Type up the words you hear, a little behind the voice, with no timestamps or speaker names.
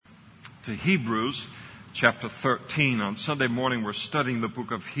to Hebrews chapter 13. On Sunday morning, we're studying the book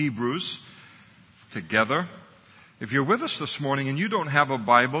of Hebrews together. If you're with us this morning and you don't have a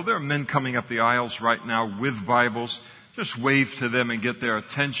Bible, there are men coming up the aisles right now with Bibles. Just wave to them and get their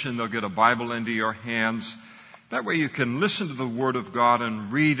attention. They'll get a Bible into your hands. That way you can listen to the Word of God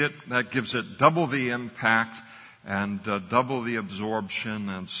and read it. That gives it double the impact and double the absorption.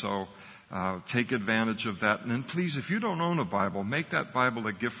 And so take advantage of that. And then please, if you don't own a Bible, make that Bible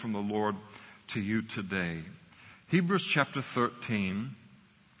a gift from the Lord to you today. Hebrews chapter 13,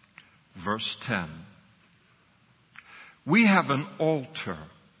 verse 10. We have an altar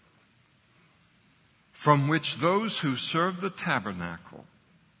from which those who serve the tabernacle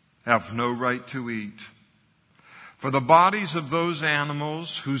have no right to eat. For the bodies of those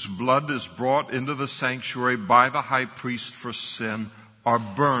animals whose blood is brought into the sanctuary by the high priest for sin are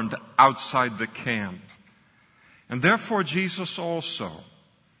burned outside the camp. And therefore Jesus also,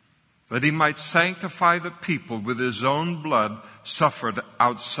 that he might sanctify the people with his own blood, suffered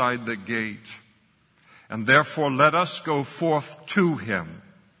outside the gate. And therefore let us go forth to him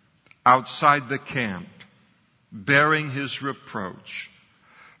outside the camp, bearing his reproach.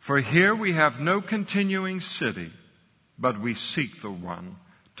 For here we have no continuing city, but we seek the one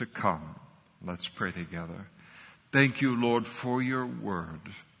to come. Let's pray together. Thank you, Lord, for your word.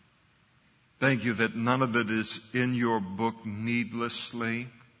 Thank you that none of it is in your book needlessly,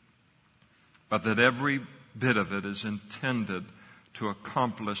 but that every bit of it is intended to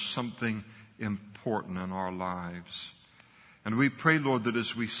accomplish something important in our lives. And we pray, Lord, that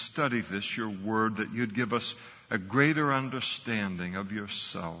as we study this, your word, that you'd give us a greater understanding of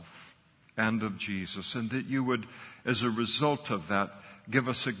yourself and of Jesus, and that you would, as a result of that, give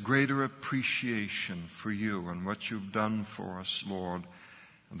us a greater appreciation for you and what you've done for us, Lord,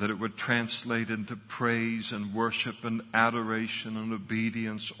 and that it would translate into praise and worship and adoration and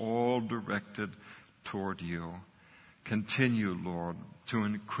obedience, all directed toward you. Continue, Lord, to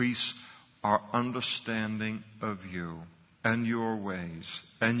increase our understanding of you and your ways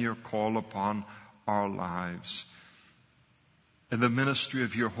and your call upon our lives. In the ministry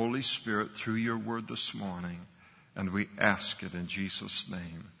of your Holy Spirit through your word this morning. And we ask it in Jesus'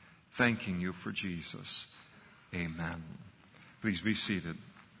 name, thanking you for Jesus. Amen. Please be seated.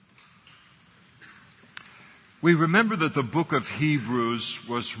 We remember that the book of Hebrews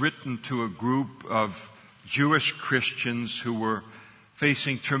was written to a group of Jewish Christians who were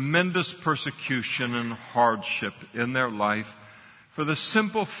facing tremendous persecution and hardship in their life for the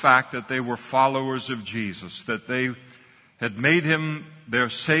simple fact that they were followers of Jesus, that they had made him their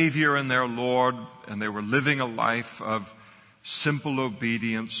Savior and their Lord, and they were living a life of simple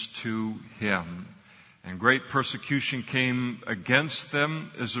obedience to him. And great persecution came against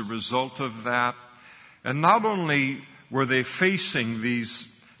them as a result of that. And not only were they facing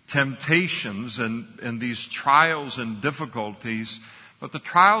these temptations and these trials and difficulties, but the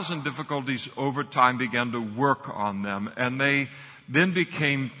trials and difficulties over time began to work on them, and they then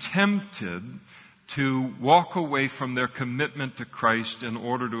became tempted to walk away from their commitment to Christ in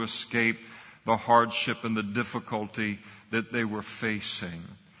order to escape the hardship and the difficulty that they were facing.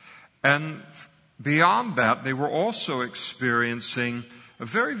 And beyond that, they were also experiencing a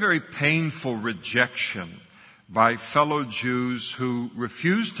very, very painful rejection by fellow Jews who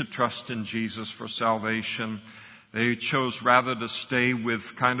refused to trust in Jesus for salvation. They chose rather to stay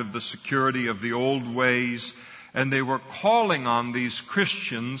with kind of the security of the old ways, and they were calling on these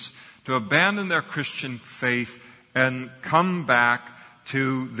Christians to abandon their Christian faith and come back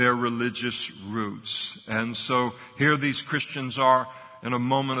to their religious roots. And so here these Christians are in a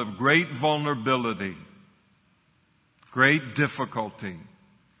moment of great vulnerability, great difficulty,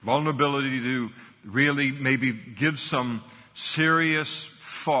 vulnerability to really maybe give some serious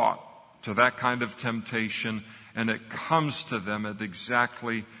thought to that kind of temptation, and it comes to them at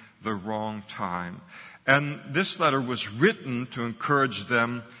exactly the wrong time. And this letter was written to encourage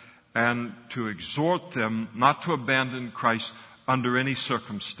them and to exhort them not to abandon Christ under any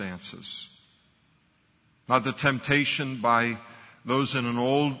circumstances. Not the temptation by those in an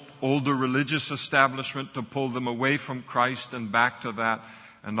older religious establishment to pull them away from Christ and back to that,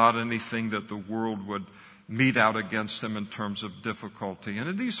 and not anything that the world would mete out against them in terms of difficulty. And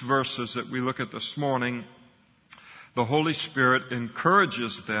in these verses that we look at this morning, the Holy Spirit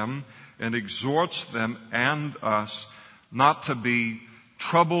encourages them and exhorts them and us not to be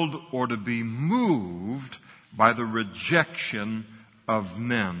troubled or to be moved by the rejection of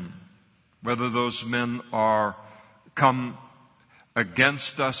men, whether those men are come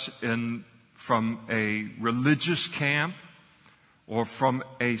against us from a religious camp or from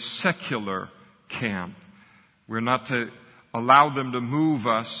a secular camp. We're not to allow them to move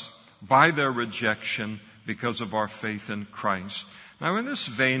us by their rejection because of our faith in Christ. Now, in this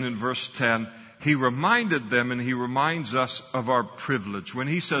vein, in verse 10, he reminded them and he reminds us of our privilege. When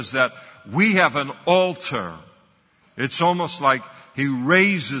he says that we have an altar, it's almost like he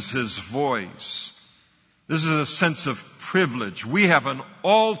raises his voice. This is a sense of privilege. We have an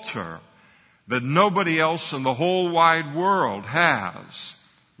altar that nobody else in the whole wide world has.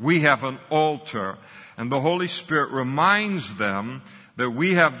 We have an altar. And the Holy Spirit reminds them that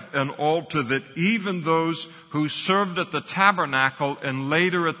we have an altar that even those who served at the tabernacle and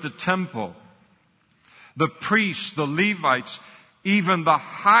later at the temple, the priests, the Levites, even the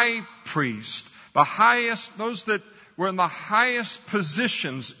high priest, the highest, those that were in the highest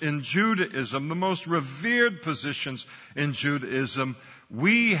positions in Judaism, the most revered positions in Judaism,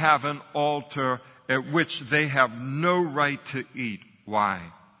 we have an altar at which they have no right to eat. Why?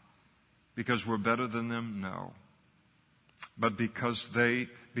 Because we're better than them? No. But because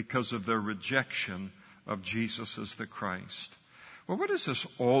of their rejection of Jesus as the Christ. Well, what is this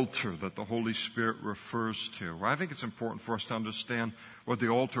altar that the Holy Spirit refers to? Well, I think it's important for us to understand what the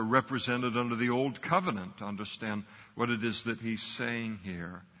altar represented under the Old Covenant, to understand what it is that he's saying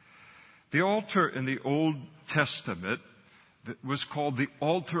here. The altar in the Old Testament was called the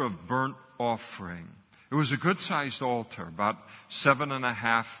altar of burnt offering. It was a good-sized altar, about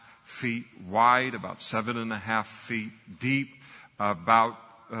 7.5 feet wide, about 7.5 feet deep, about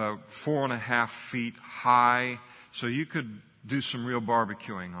 4.5 feet high. So you could do some real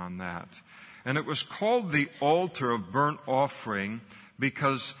barbecuing on that. And it was called the altar of burnt offering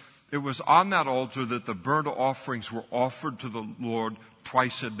because it was on that altar that the burnt offerings were offered to the Lord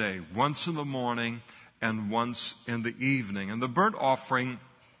twice a day, once in the morning and once in the evening. And the burnt offering,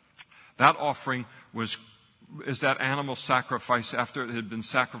 that offering is that animal sacrifice after it had been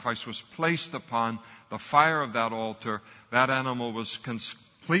sacrificed was placed upon the fire of that altar. That animal was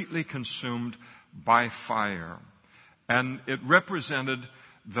completely consumed by fire. And it represented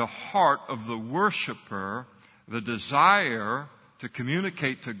the heart of the worshiper, the desire to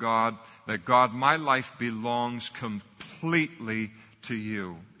communicate to God that God, my life belongs completely to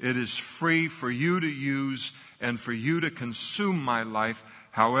you. It is free for you to use and for you to consume my life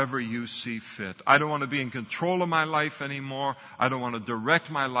however you see fit. I don't want to be in control of my life anymore. I don't want to direct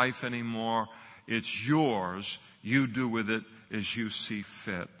my life anymore. It's yours. You do with it as you see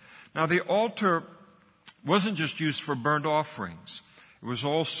fit. Now, the altar wasn't just used for burnt offerings. It was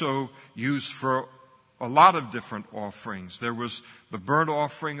also used for a lot of different offerings. There was the burnt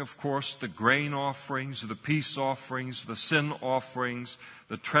offering, of course, the grain offerings, the peace offerings, the sin offerings,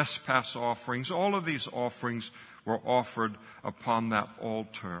 the trespass offerings. All of these offerings were offered upon that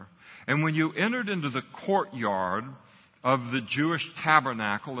altar. And when you entered into the courtyard of the Jewish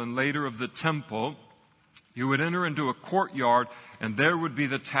tabernacle and later of the temple, you would enter into a courtyard and there would be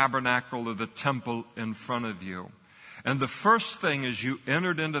the tabernacle or the temple in front of you. And the first thing as you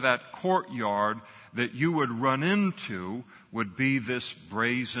entered into that courtyard that you would run into would be this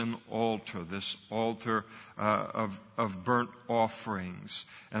brazen altar, this altar of burnt offerings.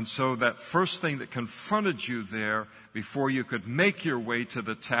 And so that first thing that confronted you there before you could make your way to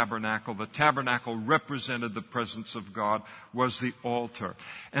the tabernacle represented the presence of God, was the altar.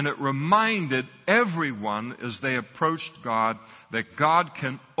 And it reminded everyone as they approached God that God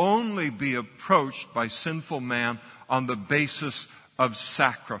can only be approached by sinful man on the basis of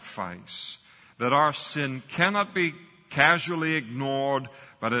sacrifice. That our sin cannot be casually ignored,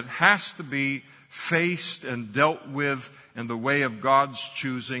 but it has to be faced and dealt with in the way of God's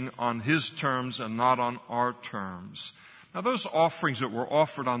choosing on His terms and not on our terms. Now, those offerings that were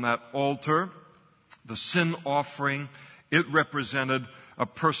offered on that altar, the sin offering, it represented a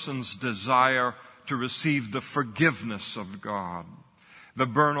person's desire to receive the forgiveness of God. The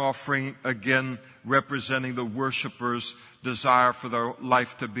burnt offering, again, representing the worshiper's desire for their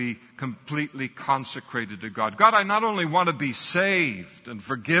life to be completely consecrated to God. God, I not only want to be saved and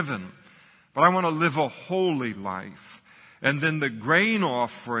forgiven, but I want to live a holy life. And then the grain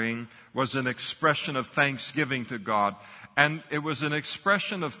offering was an expression of thanksgiving to God. And it was an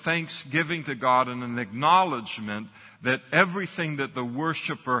expression of thanksgiving to God and an acknowledgement that everything that the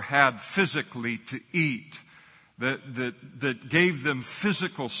worshiper had physically to eat, that gave them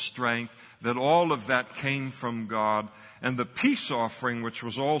physical strength, that all of that came from God. And the peace offering, which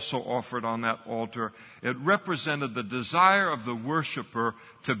was also offered on that altar, it represented the desire of the worshiper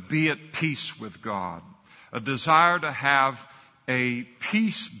to be at peace with God, a desire to have a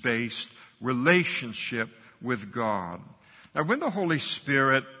peace-based relationship with God. Now, when the Holy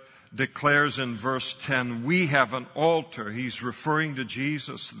Spirit declares in verse 10, we have an altar, he's referring to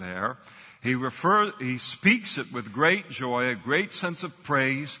Jesus there. He speaks it with great joy, a great sense of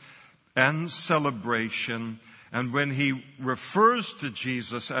praise, and celebration. And when he refers to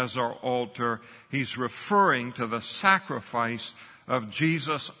Jesus as our altar, he's referring to the sacrifice of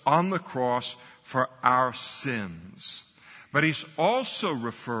Jesus on the cross for our sins. But he's also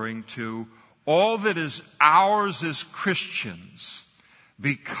referring to all that is ours as Christians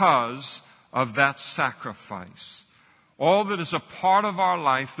because of that sacrifice. All that is a part of our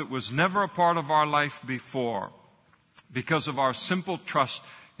life that was never a part of our life before because of our simple trust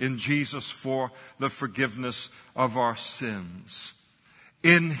in Jesus for the forgiveness of our sins.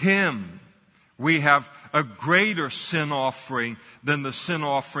 In him, we have a greater sin offering than the sin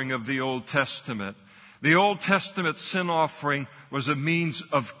offering of the Old Testament. The Old Testament sin offering was a means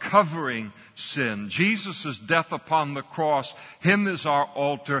of covering sin. Jesus' death upon the cross, him is our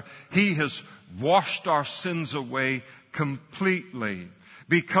altar. He has washed our sins away completely.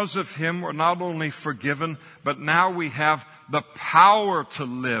 Because of him, we're not only forgiven, but now we have the power to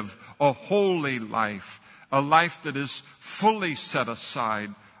live a holy life, a life that is fully set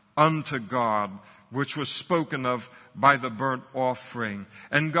aside unto God, which was spoken of by the burnt offering.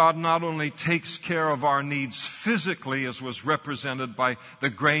 And God not only takes care of our needs physically, as was represented by the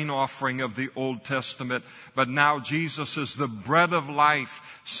grain offering of the Old Testament, but now Jesus is the bread of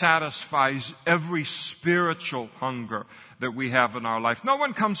life, satisfies every spiritual hunger that we have in our life. No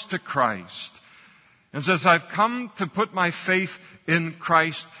one comes to Christ and says, I've come to put my faith in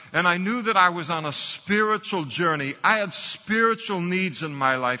Christ, and I knew that I was on a spiritual journey. I had spiritual needs in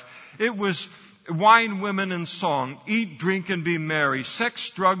my life. It was wine, women, and song, eat, drink, and be merry, sex,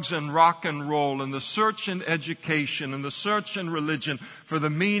 drugs, and rock and roll, and the search in education, and the search in religion for the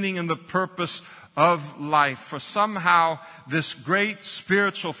meaning and the purpose of life, for somehow this great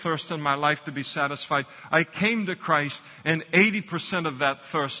spiritual thirst in my life to be satisfied. I came to Christ, and 80% of that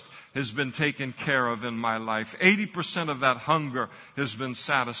thirst has been taken care of in my life. 80% of that hunger has been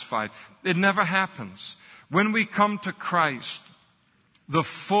satisfied. It never happens. When we come to Christ, the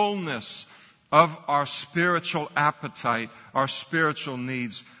fullness of our spiritual appetite, our spiritual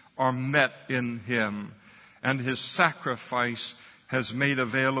needs are met in him. And his sacrifice has made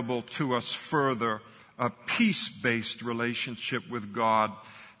available to us further a peace-based relationship with God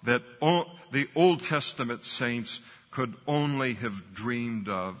that the Old Testament saints could only have dreamed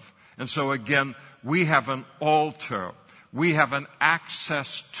of. And so again, we have an altar. We have an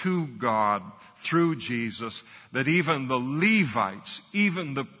access to God through Jesus that even the Levites,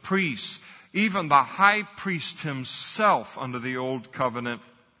 even the priests, even the high priest himself under the old covenant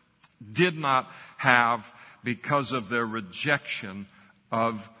did not have because of their rejection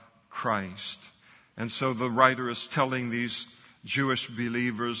of Christ. And so the writer is telling these Jewish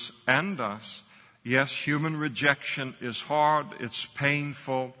believers and us, yes, human rejection is hard, it's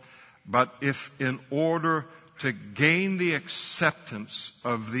painful, but if in order to gain the acceptance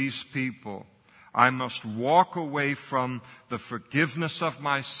of these people, I must walk away from the forgiveness of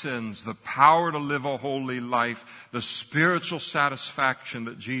my sins, the power to live a holy life, the spiritual satisfaction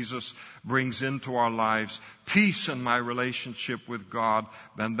that Jesus brings into our lives, peace in my relationship with God,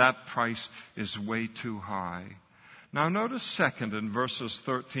 then that price is way too high. Now notice second in verses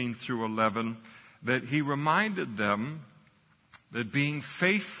 13 through 11 that he reminded them that being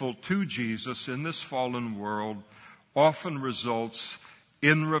faithful to Jesus in this fallen world often results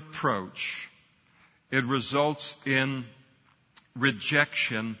in reproach. It results in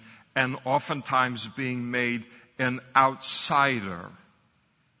rejection and oftentimes being made an outsider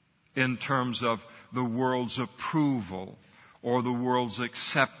in terms of the world's approval or the world's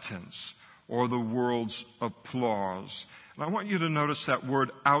acceptance or the world's applause. And I want you to notice that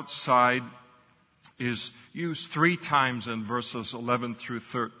word outside is used 3 times in verses 11 through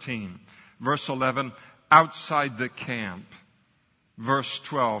 13. Verse 11, outside the camp. Verse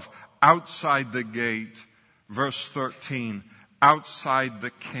 12, outside the gate. Verse 13, outside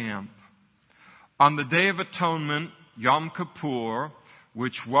the camp. On the Day of Atonement, Yom Kippur,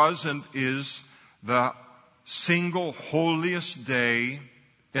 which was and is the single holiest day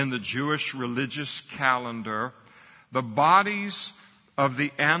in the Jewish religious calendar, the bodies of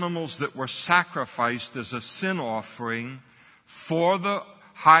the animals that were sacrificed as a sin offering for the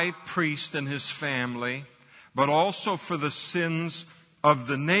high priest and his family, but also for the sins of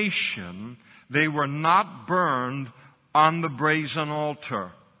the nation, they were not burned on the brazen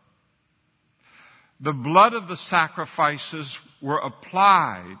altar. The blood of the sacrifices were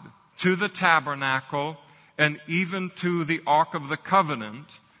applied to the tabernacle and even to the Ark of the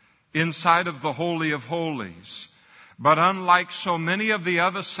Covenant inside of the Holy of Holies. But unlike so many of the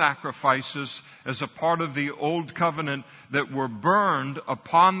other sacrifices as a part of the Old Covenant that were burned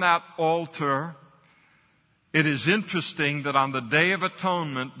upon that altar, It is interesting that on the Day of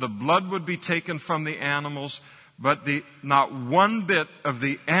Atonement, the blood would be taken from the animals, but not one bit of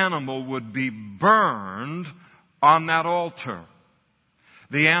the animal would be burned on that altar.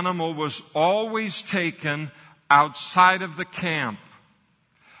 The animal was always taken outside of the camp,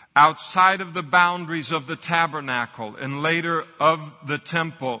 outside of the boundaries of the tabernacle, and later of the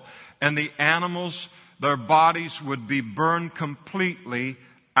temple. And the animals, their bodies would be burned completely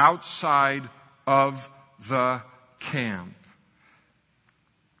outside of the camp.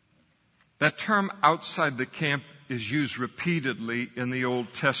 That term outside the camp is used repeatedly in the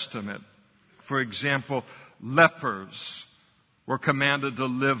Old Testament. For example, lepers were commanded to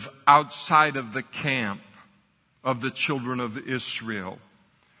live outside of the camp of the children of Israel.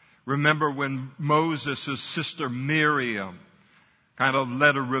 Remember when Moses' sister Miriam kind of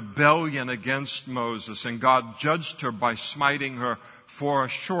led a rebellion against Moses, and God judged her by smiting her for a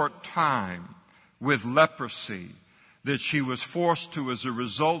short time with leprosy, that she was forced to, as a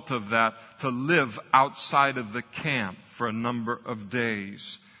result of that, to live outside of the camp for a number of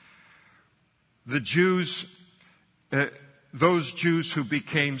days. The Jews, those Jews who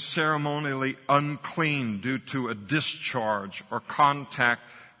became ceremonially unclean due to a discharge or contact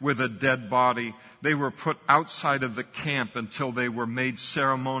with a dead body, they were put outside of the camp until they were made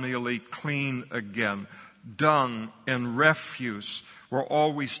ceremonially clean again. Dung and refuse were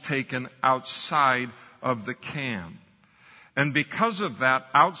always taken outside of the camp. And because of that,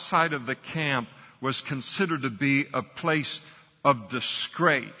 outside of the camp was considered to be a place of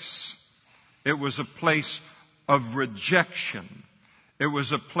disgrace. It was a place of rejection. It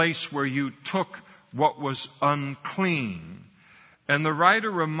was a place where you took what was unclean. And the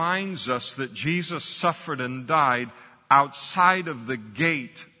writer reminds us that Jesus suffered and died outside of the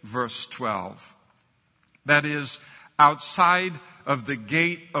gate, verse 12. That is, outside of the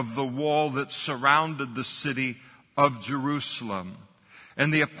gate of the wall that surrounded the city of Jerusalem.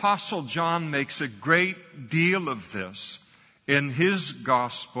 And the Apostle John makes a great deal of this in his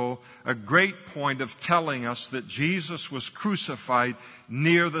gospel, a great point of telling us that Jesus was crucified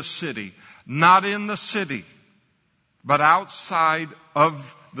near the city. Not in the city, but outside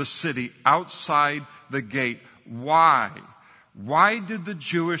of the city, outside the gate. Why? Why did the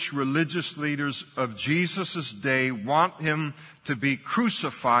Jewish religious leaders of Jesus' day want him to be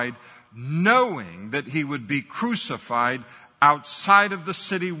crucified, knowing that he would be crucified outside of the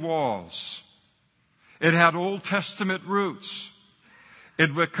city walls? It had Old Testament roots.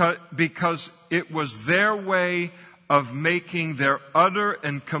 Because it was their way of making their utter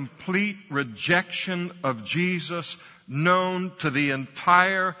and complete rejection of Jesus known to the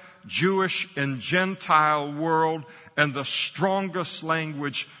entire Jewish and Gentile world in the strongest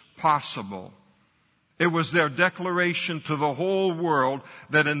language possible. It was their declaration to the whole world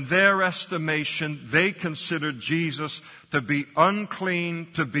that in their estimation, they considered Jesus to be unclean,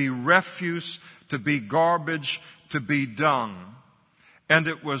 to be refuse, to be garbage, to be dung. And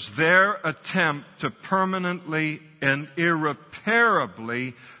it was their attempt to permanently and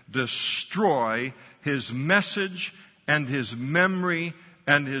irreparably destroy his message and his memory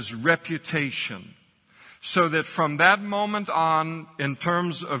and his reputation. So that from that moment on, in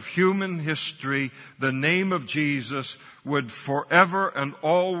terms of human history, the name of Jesus would forever and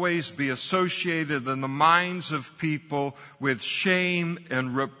always be associated in the minds of people with shame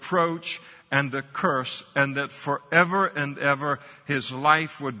and reproach and a curse, and that forever and ever his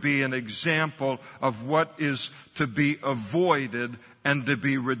life would be an example of what is to be avoided and to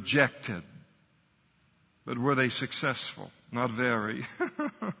be rejected. But were they successful? Not very.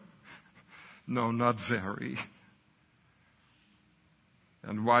 No, not very.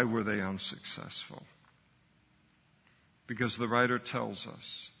 And why were they unsuccessful? Because the writer tells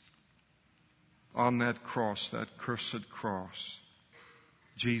us, on that cross, that cursed cross,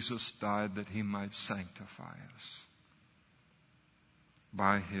 Jesus died that he might sanctify us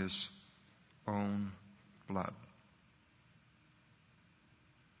by his own blood.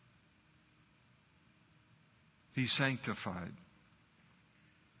 He sanctified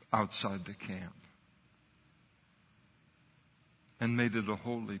outside the camp and made it a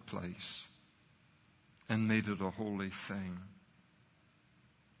holy place and made it a holy thing.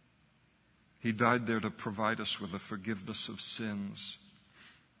 He died there to provide us with the forgiveness of sins.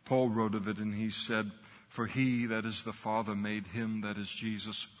 Paul wrote of it and he said, "For he, that is the Father, made him, that is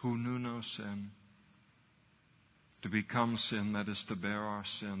Jesus, who knew no sin, to become sin, that is to bear our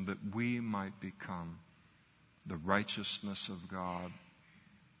sin, that we might become the righteousness of God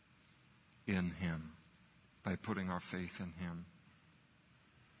in him," by putting our faith in him.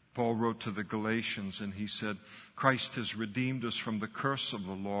 Paul wrote to the Galatians and he said, Christ has redeemed us from the curse of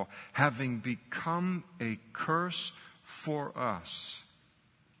the law, having become a curse for us.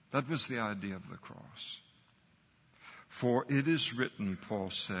 That was the idea of the cross. For it is written, Paul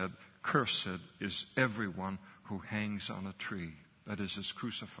said, cursed is everyone who hangs on a tree, that is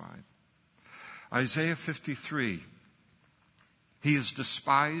crucified. Isaiah 53, he is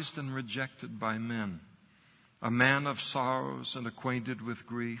despised and rejected by men, a man of sorrows and acquainted with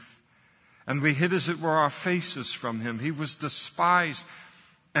grief. And we hid as it were our faces from him. He was despised,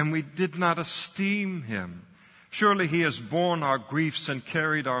 and we did not esteem him. Surely he has borne our griefs and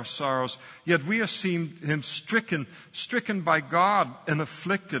carried our sorrows. Yet we esteemed him stricken by God and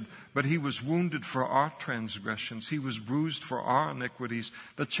afflicted. But he was wounded for our transgressions. He was bruised for our iniquities.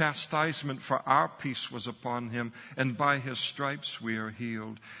 The chastisement for our peace was upon him, and by his stripes we are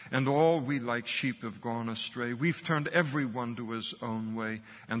healed. And all we like sheep have gone astray. We've turned everyone to his own way,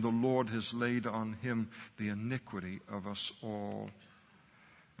 and the Lord has laid on him the iniquity of us all.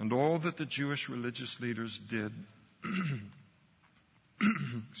 And all that the Jewish religious leaders did,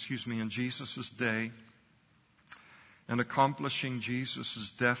 in Jesus' day, and accomplishing Jesus'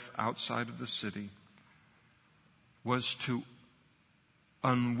 death outside of the city, was to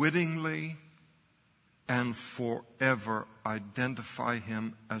unwittingly and forever identify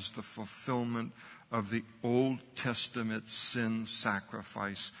him as the fulfillment of the Old Testament sin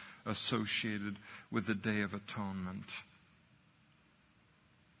sacrifice associated with the Day of Atonement.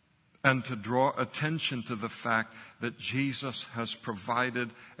 And to draw attention to the fact that Jesus has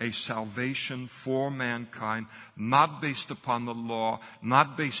provided a salvation for mankind, not based upon the law,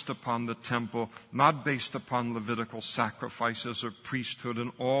 not based upon the temple, not based upon Levitical sacrifices or priesthood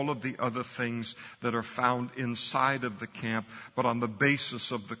and all of the other things that are found inside of the camp, but on the basis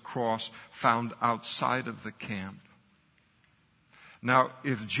of the cross found outside of the camp. Now,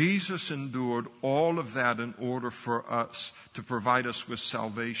 if Jesus endured all of that in order for us to provide us with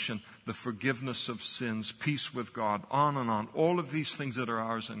salvation, the forgiveness of sins, peace with God, on, all of these things that are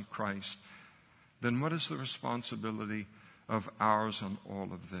ours in Christ, then what is the responsibility of ours in all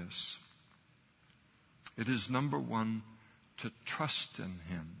of this? It is, number one, to trust in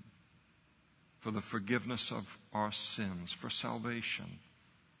him for the forgiveness of our sins, for salvation.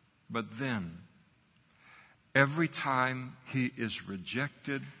 But then, every time he is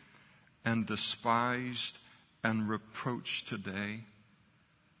rejected and despised and reproached today,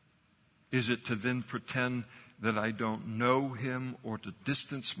 is it to then pretend that I don't know him or to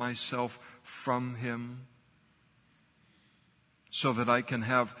distance myself from him so that I can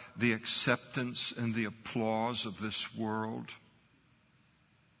have the acceptance and the applause of this world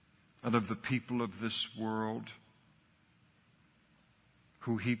and of the people of this world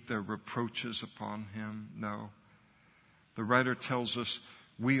who heap their reproaches upon him? No. The writer tells us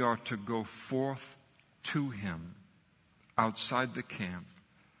we are to go forth to him outside the camp,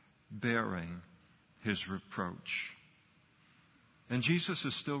 bearing his reproach. And Jesus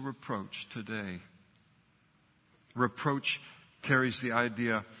is still reproached today. Reproach carries the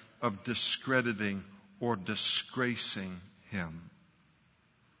idea of discrediting or disgracing him.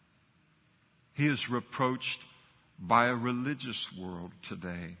 He is reproached by a religious world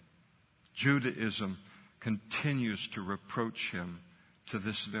today. Judaism continues to reproach him to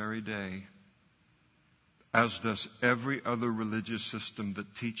this very day, as does every other religious system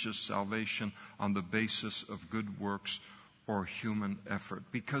that teaches salvation on the basis of good works or human effort.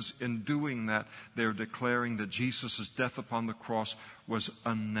 Because in doing that, they're declaring that Jesus' death upon the cross was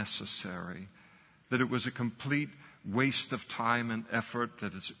unnecessary, that it was a complete waste of time and effort,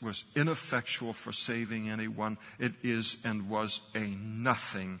 that it was ineffectual for saving anyone. It is and was a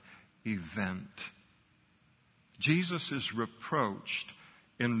nothing event. Jesus is reproached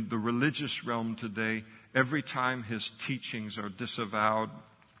in the religious realm today every time his teachings are disavowed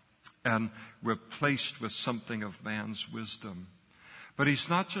and replaced with something of man's wisdom. But he's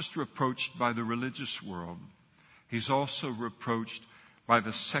not just reproached by the religious world. He's also reproached by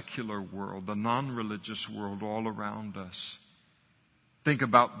the secular world, the non-religious world all around us. Think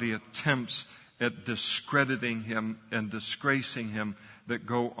about the attempts at discrediting him and disgracing him that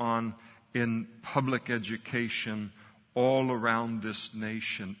go on in public education all around this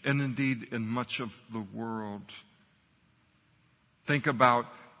nation, and indeed in much of the world. Think about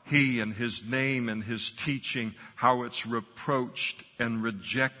he and his name and his teaching, how it's reproached and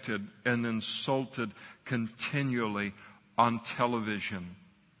rejected and insulted continually on television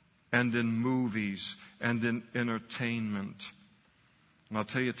and in movies and in entertainment. And I'll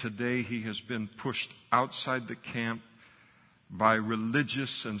tell you, today he has been pushed outside the camp by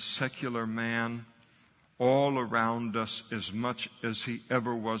religious and secular man all around us as much as he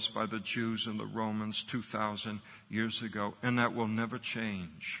ever was by the Jews and the Romans 2,000 years ago. And that will never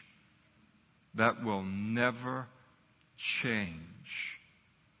change. That will never change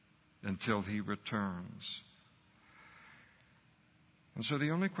until he returns. And so the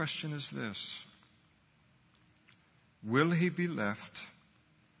only question is this: will he be left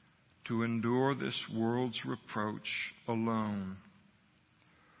to endure this world's reproach alone?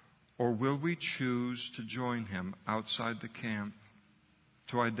 Or will we choose to join him outside the camp,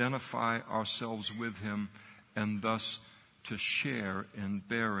 to identify ourselves with him, and thus to share in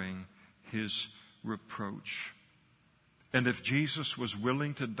bearing his reproach? And if Jesus was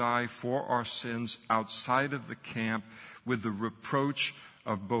willing to die for our sins outside of the camp, with the reproach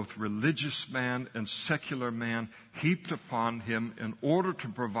of both religious man and secular man heaped upon him in order to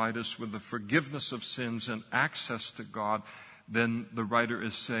provide us with the forgiveness of sins and access to God, then the writer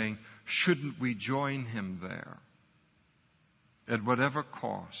is saying, shouldn't we join him there? At whatever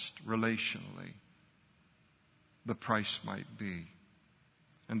cost, relationally, the price might be.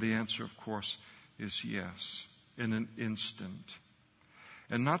 And the answer, of course, is yes, in an instant.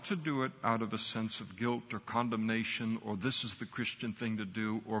 And not to do it out of a sense of guilt or condemnation, or this is the Christian thing to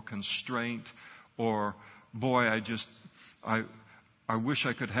do, or constraint, or boy, I wish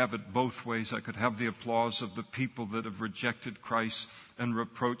I could have it both ways. I could have the applause of the people that have rejected Christ and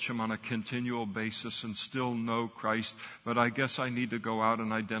reproach him on a continual basis and still know Christ, but I guess I need to go out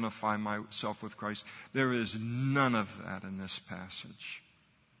and identify myself with Christ. There is none of that in this passage.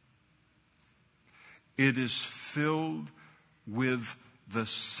 It is filled with the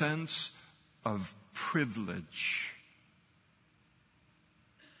sense of privilege,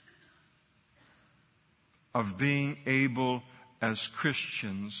 of being able as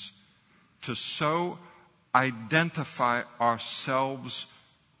Christians to so identify ourselves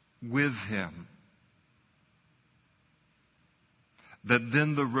with him that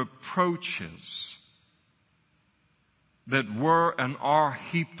then the reproaches that were and are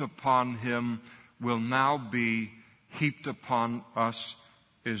heaped upon him will now be heaped upon us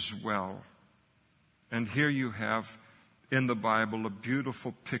as well. And here you have in the Bible a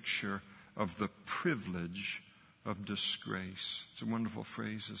beautiful picture of the privilege of disgrace. It's a wonderful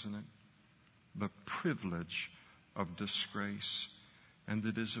phrase, isn't it? The privilege of disgrace. And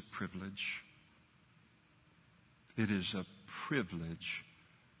it is a privilege. It is a privilege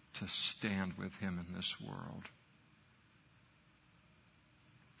to stand with him in this world,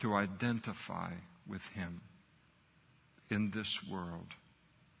 to identify with him in this world,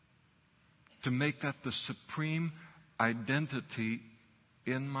 to make that the supreme identity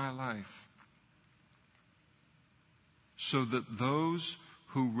in my life, so that those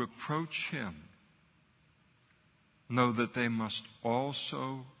who reproach him know that they must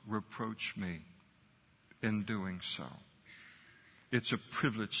also reproach me in doing so. It's a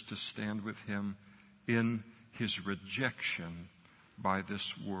privilege to stand with him in his rejection by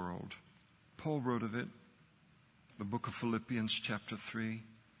this world. Paul wrote of it, the book of Philippians chapter 3.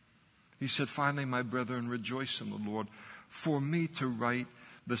 He said, finally, my brethren, rejoice in the Lord. For me to write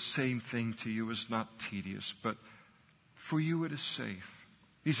the same thing to you is not tedious, but for you it is safe.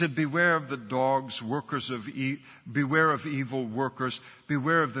 He said, beware of the dogs, beware of evil workers,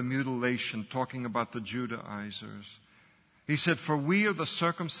 beware of the mutilation, talking about the Judaizers. He said, for we are the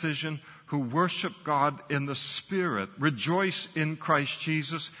circumcision who worship God in the Spirit, rejoice in Christ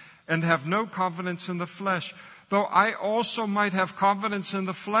Jesus, and have no confidence in the flesh, though I also might have confidence in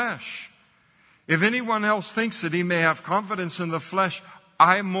the flesh. If anyone else thinks that he may have confidence in the flesh,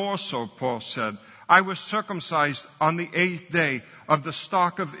 I more so, Paul said. I was circumcised on the 8th day, of the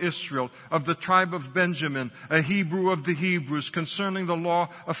stock of Israel, of the tribe of Benjamin, a Hebrew of the Hebrews, concerning the law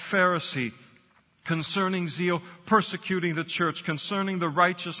a Pharisee, concerning zeal persecuting the church, concerning the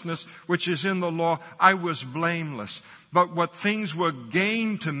righteousness which is in the law, I was blameless. But what things were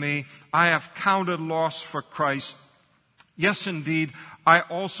gain to me, I have counted loss for Christ. Yes, indeed, I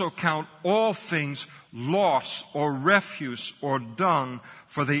also count all things loss or refuse or dung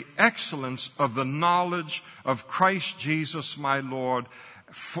for the excellence of the knowledge of Christ Jesus my Lord,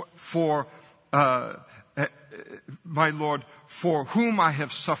 for whom I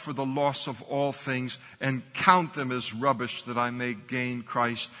have suffered the loss of all things, and count them as rubbish, that I may gain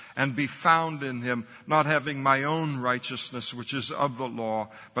Christ and be found in him, not having my own righteousness which is of the law,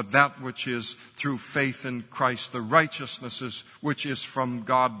 but that which is through faith in Christ, the righteousness which is from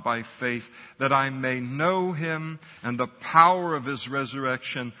God by faith, that I may know him and the power of his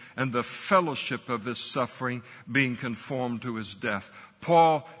resurrection and the fellowship of his suffering, being conformed to his death.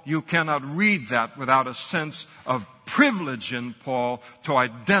 Paul, you cannot read that without a sense of privilege in Paul to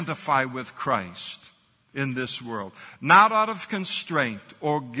identify with Christ. in this world. Not out of constraint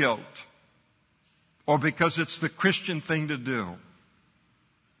or guilt or because it's the Christian thing to do,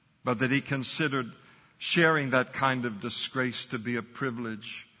 but that he considered sharing that kind of disgrace to be a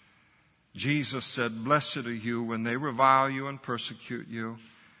privilege. Jesus said, "Blessed are you when they revile you and persecute you,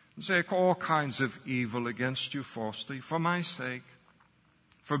 and say all kinds of evil against you falsely for my sake,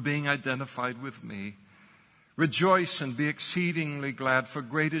 for being identified with me. Rejoice and be exceedingly glad, for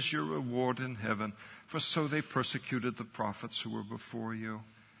great is your reward in heaven, for so they persecuted the prophets who were before you."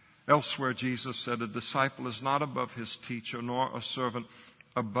 Elsewhere, Jesus said, "A disciple is not above his teacher, nor a servant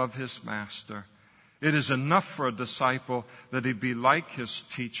above his master. It is enough for a disciple that he be like his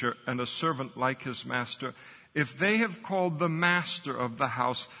teacher and a servant like his master. If they have called the master of the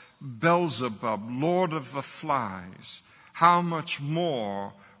house Beelzebub, Lord of the flies, how much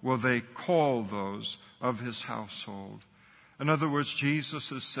more will they call those of his household?" In other words,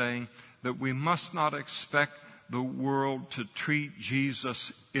 Jesus is saying that we must not expect the world to treat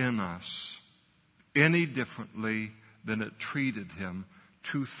Jesus in us any differently than it treated him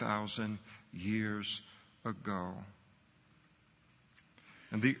 2,000 years ago.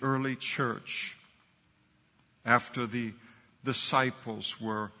 And the early church, after the disciples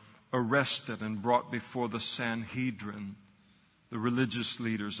were arrested and brought before the Sanhedrin, the religious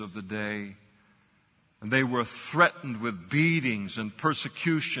leaders of the day, and they were threatened with beatings and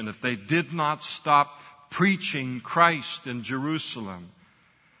persecution if they did not stop preaching Christ in Jerusalem.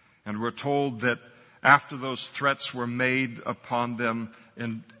 And we're told that after those threats were made upon them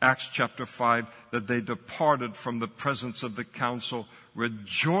in Acts chapter 5, that they departed from the presence of the council,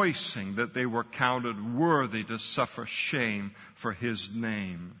 rejoicing that they were counted worthy to suffer shame for his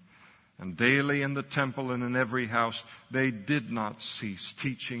name. And daily in the temple and in every house, they did not cease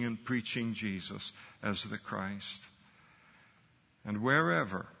teaching and preaching Jesus as the Christ. And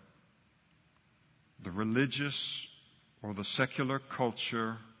wherever the religious or the secular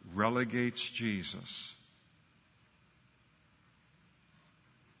culture relegates Jesus,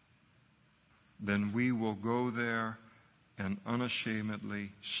 then we will go there and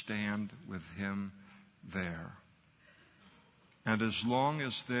unashamedly stand with him there. And as long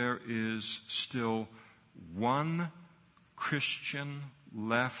as there is still one Christian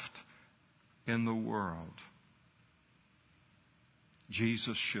left in the world,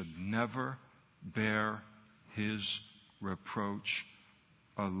 Jesus should never bear his reproach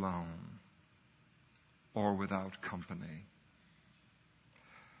alone or without company.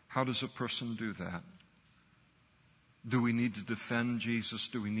 How does a person do that? Do we need to defend Jesus?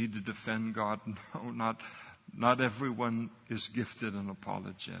 Do we need to defend God? No, not everyone is gifted in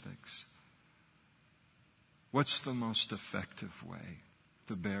apologetics. What's the most effective way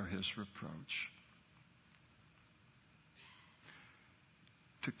to bear his reproach?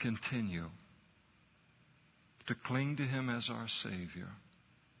 To continue to cling to him as our Savior,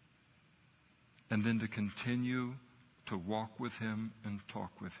 and then to continue to walk with him and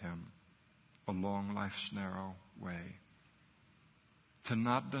talk with him along life's narrow way. To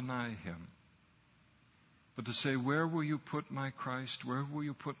not deny him, but to say, where will you put my Christ? Where will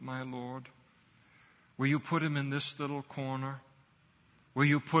you put my Lord? Will you put him in this little corner? Will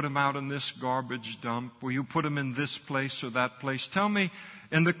you put him out in this garbage dump? Will you put him in this place or that place? Tell me,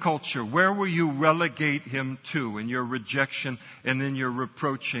 in the culture, where will you relegate him to in your rejection and in your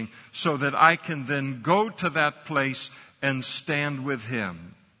reproaching, so that I can then go to that place and stand with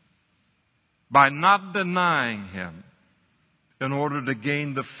him by not denying him in order to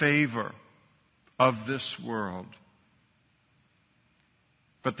gain the favor of this world,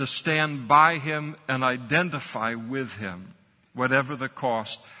 but to stand by him and identify with him, whatever the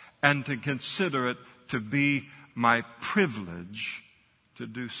cost, and to consider it to be my privilege to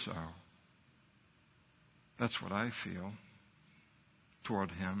do so. That's what I feel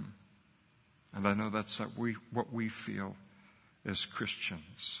toward him. And I know that's what we feel as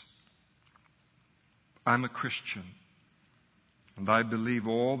Christians. I'm a Christian, and I believe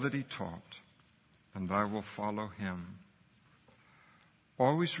all that he taught, and I will follow him.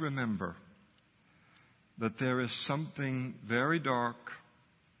 Always remember that there is something very dark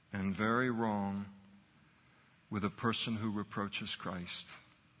and very wrong with a person who reproaches Christ.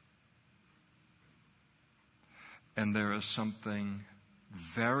 And there is something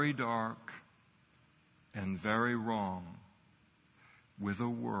very dark and very wrong with a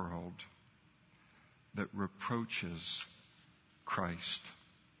world that reproaches Christ.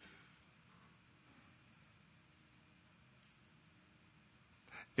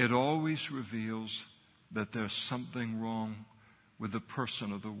 It always reveals that there's something wrong with the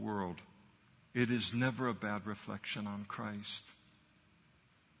person of the world. It is never a bad reflection on Christ.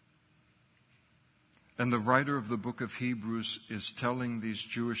 And the writer of the book of Hebrews is telling these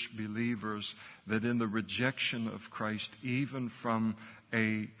Jewish believers that in the rejection of Christ, even from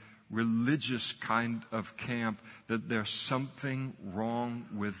a religious kind of camp, that there's something wrong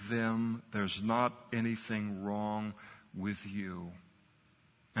with them. There's not anything wrong with you.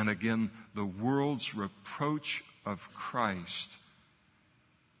 And again, the world's reproach of Christ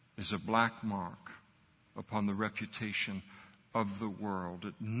is a black mark upon the reputation of the world.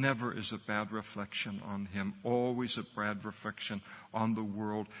 It never is a bad reflection on him, always a bad reflection on the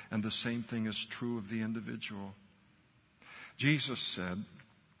world, and the same thing is true of the individual. Jesus said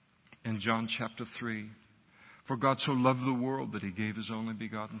in John chapter 3, "For God so loved the world that he gave his only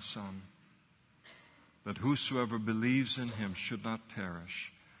begotten Son, that whosoever believes in him should not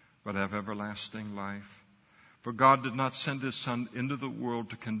perish, but have everlasting life. For God did not send his Son into the world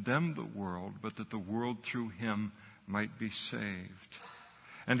to condemn the world, but that the world through him might be saved.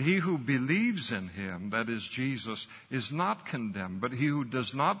 And he who believes in him, that is Jesus, is not condemned, but he who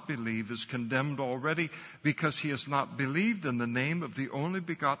does not believe is condemned already, because he has not believed in the name of the only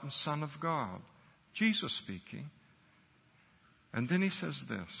begotten Son of God." Jesus speaking. And then he says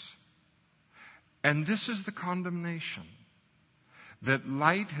this, "And this is the condemnation, that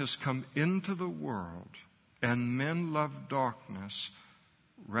light has come into the world, and men love darkness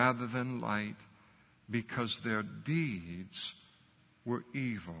rather than light, because their deeds were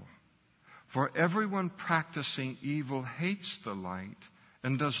evil. For everyone practicing evil hates the light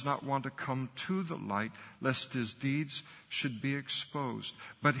and does not want to come to the light, lest his deeds should be exposed.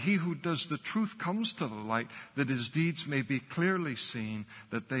 But he who does the truth comes to the light, that his deeds may be clearly seen,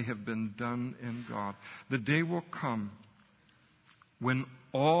 that they have been done in God." The day will come when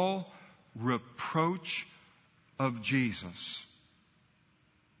all reproach of Jesus,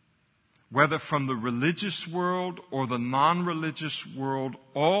 whether from the religious world or the non-religious world,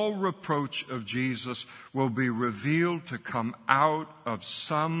 all reproach of Jesus will be revealed to come out of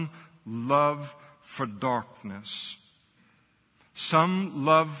some love for darkness, some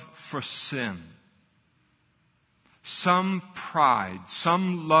love for sin, some pride,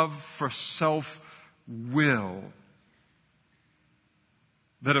 some love for self-will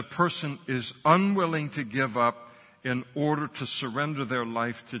that a person is unwilling to give up in order to surrender their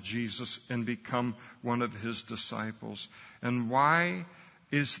life to Jesus and become one of his disciples. And why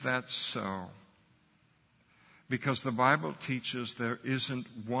is that so? Because the Bible teaches there isn't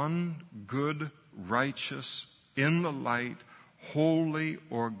one good, righteous, in the light, holy,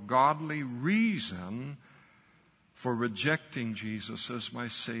 or godly reason for rejecting Jesus as my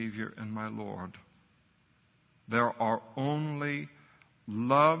Savior and my Lord. There are only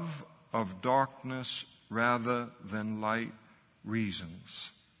love of darkness rather than light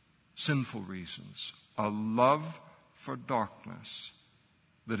reasons, sinful reasons, a love for darkness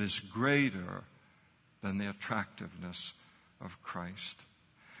that is greater than the attractiveness of Christ.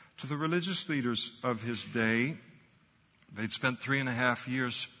 To the religious leaders of his day, they'd spent 3.5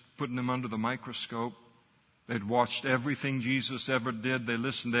 years putting him under the microscope. They'd watched everything Jesus ever did. They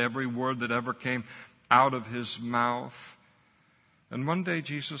listened to every word that ever came out of his mouth. And one day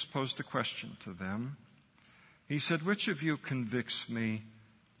Jesus posed a question to them. He said, "Which of you convicts me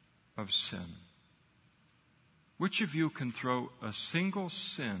of sin? Which of you can throw a single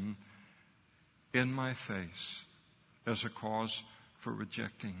sin in my face as a cause for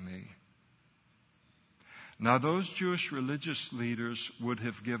rejecting me?" Now, those Jewish religious leaders would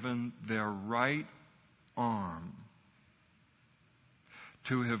have given their right arm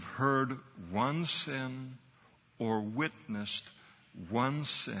to have heard one sin or witnessed one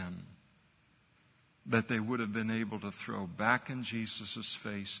sin that they would have been able to throw back in Jesus'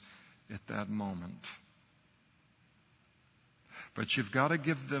 face at that moment. But you've got to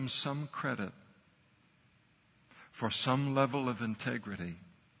give them some credit for some level of integrity,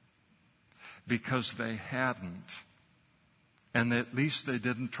 because they hadn't, and at least they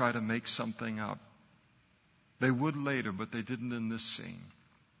didn't try to make something up. They would later, but they didn't in this scene.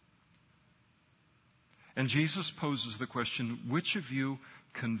 And Jesus poses the question, "Which of you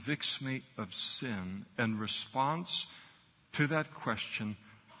convicts me of sin?" And response to that question,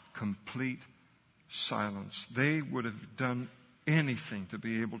 complete silence. They would have done anything to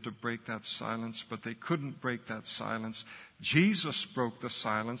be able to break that silence, but they couldn't break that silence. Jesus broke the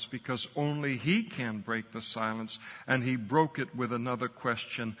silence, because only he can break the silence, and he broke it with another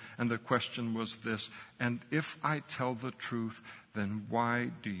question, and the question was this: "And if I tell the truth, then why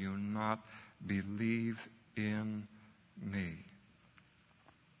do you not believe in me?"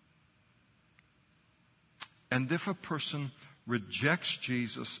 And if a person rejects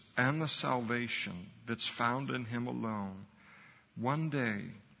Jesus and the salvation that's found in him alone, one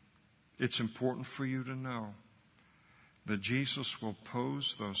day It's important for you to know that Jesus will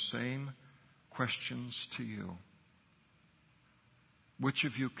pose those same questions to you. Which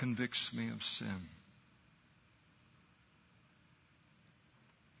of you convicts me of sin?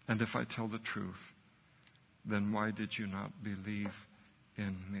 And if I tell the truth, then why did you not believe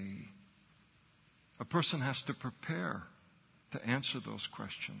in me? A person has to prepare to answer those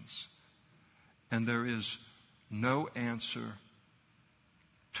questions. And there is no answer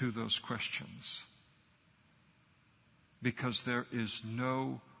to those questions, because there is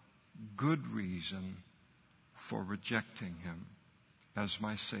no good reason for rejecting him as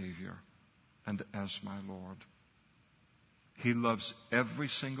my Savior and as my Lord. He loves every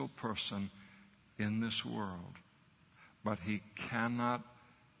single person in this world, but he cannot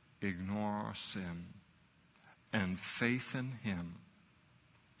ignore sin. And faith in him,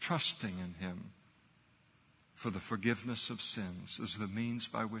 trusting in him for the forgiveness of sins, is the means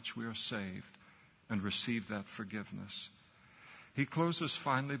by which we are saved and receive that forgiveness. He closes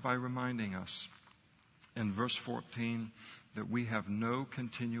finally by reminding us in verse 14 that we have no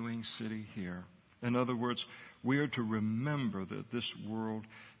continuing city here. In other words, we are to remember that this world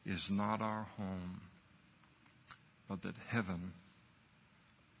is not our home, but that heaven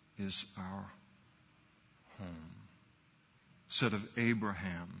is our home. Said of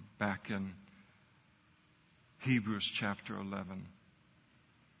Abraham back in Hebrews chapter 11,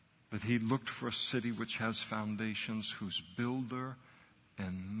 that he looked for a city which has foundations, whose builder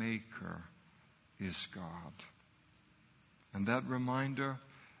and maker is God. And that reminder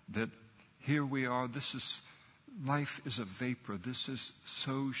that here we are, life is a vapor. This is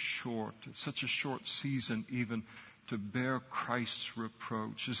so short. It's such a short season even to bear Christ's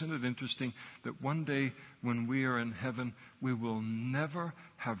reproach. Isn't it interesting that one day when we are in heaven, we will never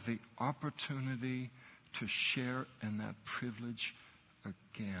have the opportunity to share in that privilege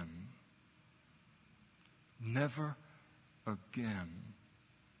again. Never again.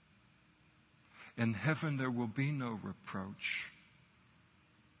 In heaven there will be no reproach.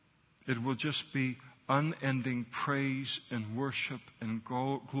 It will just be unending praise and worship and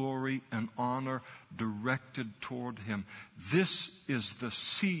glory and honor directed toward him. This is the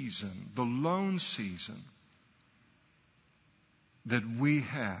season, the lone season, that we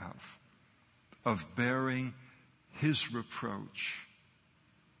have of bearing his reproach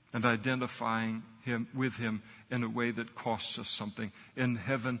and identifying with him in a way that costs us something. In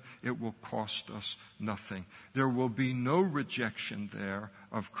heaven, it will cost us nothing. There will be no rejection there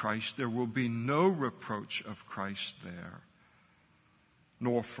of Christ. There will be no reproach of Christ there,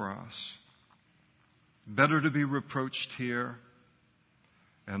 nor for us. Better to be reproached here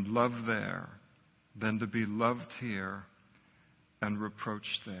and loved there than to be loved here and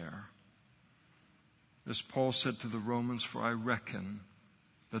reproached there. As Paul said to the Romans, "For I reckon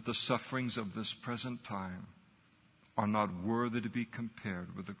that the sufferings of this present time are not worthy to be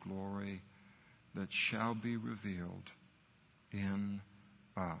compared with the glory that shall be revealed in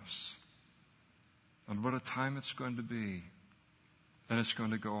us." And what a time it's going to be. And it's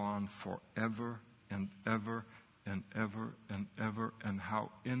going to go on forever and ever and ever and ever. And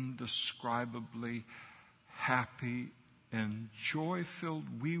how indescribably happy and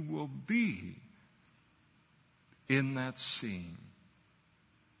joy-filled we will be in that scene.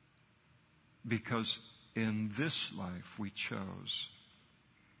 Because in this life we chose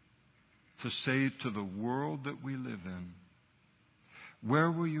to say to the world that we live in,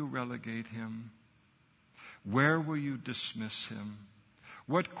 where will you relegate him? Where will you dismiss him?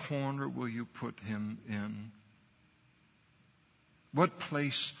 What corner will you put him in? What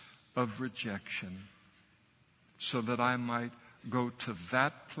place of rejection? So that I might go to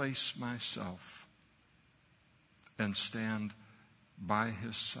that place myself and stand by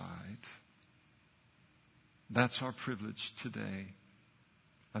his side. That's our privilege today.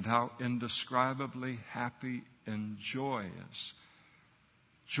 And how indescribably happy and joyous,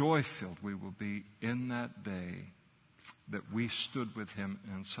 joy-filled we will be in that day that we stood with him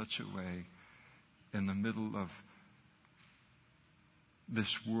in such a way in the middle of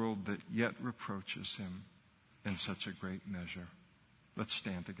this world that yet reproaches him in such a great measure. Let's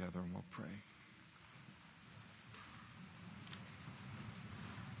stand together and we'll pray.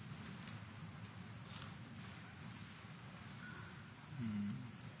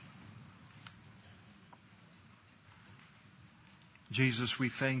 Jesus, we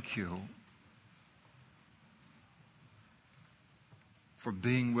thank you for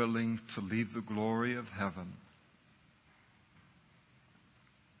being willing to leave the glory of heaven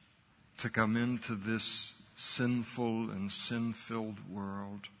to come into this sinful and sin-filled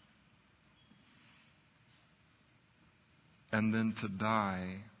world, and then to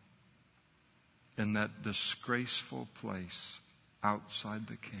die in that disgraceful place outside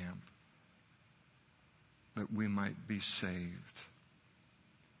the camp, that we might be saved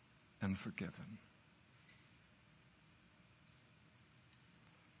and forgiven.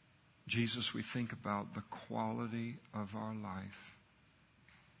 Jesus, we think about the quality of our life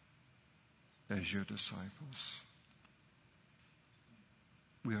as your disciples.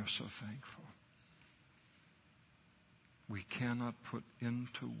 We are so thankful. We cannot put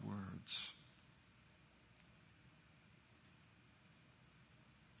into words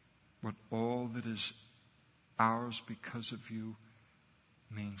what all that is ours because of you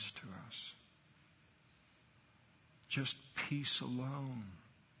means to us. Just peace alone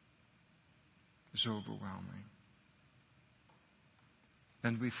is overwhelming.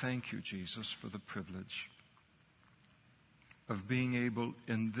 And we thank you, Jesus, for the privilege of being able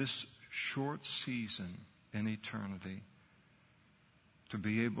in this short season in eternity to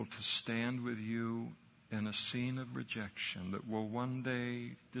be able to stand with you in a scene of rejection that will one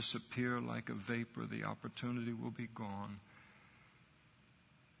day disappear like a vapor. The opportunity will be gone.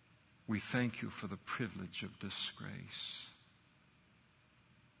 We thank you for the privilege of disgrace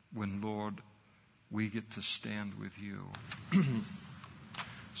when, Lord, we get to stand with you.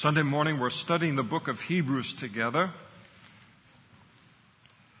 Sunday morning, we're studying the book of Hebrews together.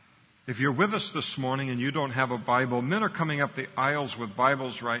 If you're with us this morning and you don't have a Bible, men are coming up the aisles with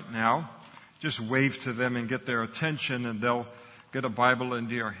Bibles right now. Just wave to them and get their attention, and they'll get a Bible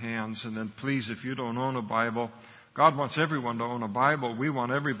into your hands. And then please, if you don't own a Bible, God wants everyone to own a Bible. We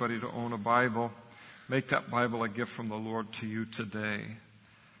want everybody to own a Bible. Make that Bible a gift from the Lord to you today.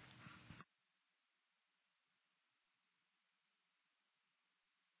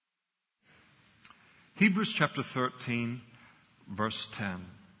 Hebrews chapter 13, verse 10.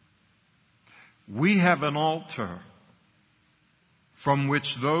 We have an altar from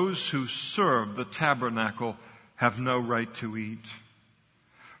which those who serve the tabernacle have no right to eat.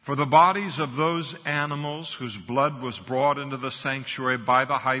 For the bodies of those animals whose blood was brought into the sanctuary by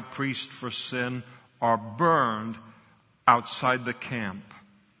the high priest for sin are burned outside the camp.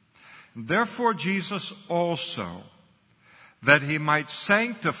 Therefore Jesus also, that he might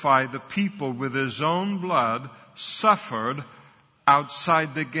sanctify the people with his own blood, suffered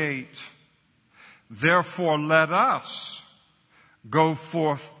outside the gate. Therefore let us go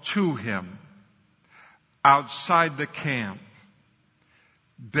forth to him outside the camp,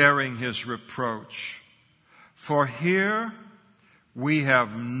 bearing his reproach. For here we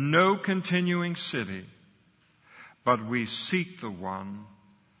have no continuing city, but we seek the one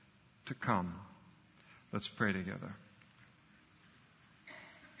to come. Let's pray together.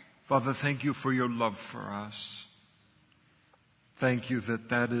 Father, thank you for your love for us. Thank you that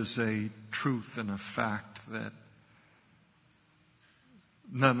that is a truth and a fact that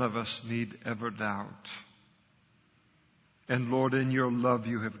none of us need ever doubt. And Lord, in your love,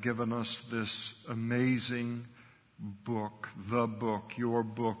 you have given us this amazing book, the book, your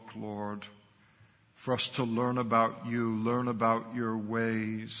book, Lord, for us to learn about you, learn about your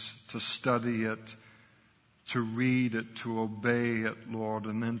ways, to study it, to read it, to obey it, Lord,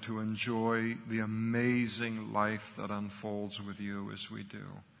 and then to enjoy the amazing life that unfolds with you as we do.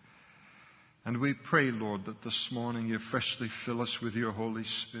 And we pray, Lord, that this morning you freshly fill us with your Holy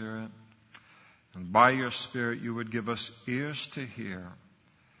Spirit. And by your Spirit you would give us ears to hear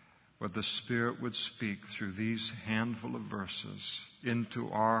what the Spirit would speak through these handful of verses into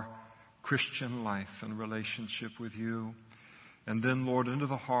our Christian life and relationship with you. And then, Lord, into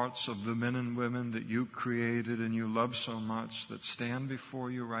the hearts of the men and women that you created and you love so much that stand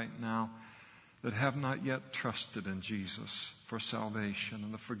before you right now that have not yet trusted in Jesus for salvation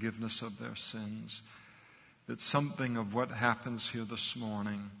and the forgiveness of their sins. That something of what happens here this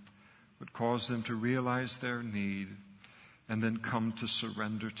morning would cause them to realize their need and then come to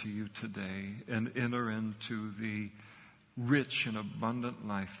surrender to you today and enter into the rich and abundant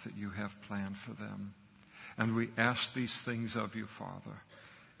life that you have planned for them. And we ask these things of you, Father,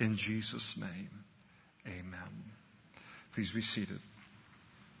 in Jesus' name. Amen. Please be seated.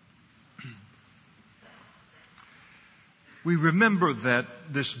 We remember that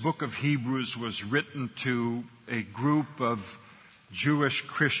this book of Hebrews was written to a group of Jewish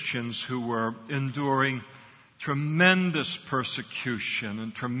Christians who were enduring tremendous persecution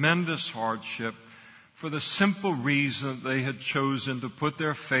and tremendous hardship for the simple reason that they had chosen to put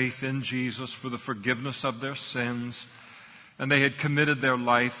their faith in Jesus for the forgiveness of their sins, and they had committed their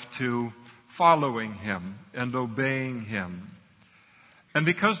life to following him and obeying him. And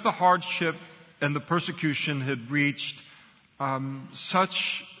because the hardship and the persecution had reached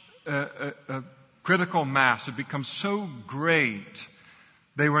such a critical mass, had become so great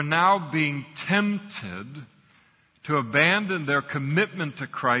they were now being tempted to abandon their commitment to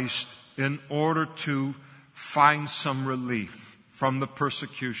Christ in order to find some relief from the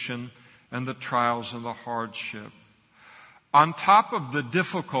persecution and the trials and the hardship. On top of the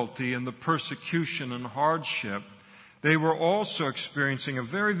difficulty and the persecution and hardship, they were also experiencing a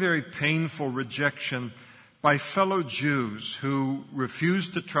very, very painful rejection by fellow Jews who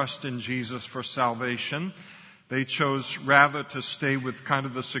refused to trust in Jesus for salvation. They chose rather to stay with kind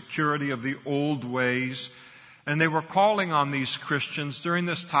of the security of the old ways. And they were calling on these Christians during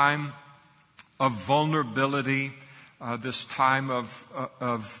this time of vulnerability, this time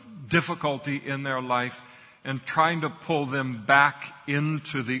of difficulty in their life, and trying to pull them back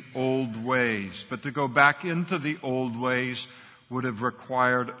into the old ways. But to go back into the old ways would have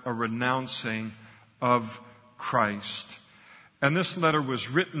required a renouncing of Christ. And this letter was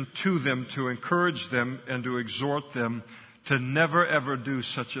written to them to encourage them and to exhort them to never ever do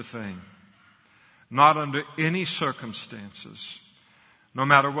such a thing. Not under any circumstances. No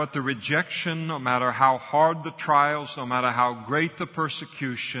matter what the rejection, no matter how hard the trials, no matter how great the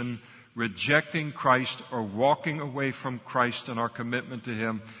persecution, rejecting Christ or walking away from Christ and our commitment to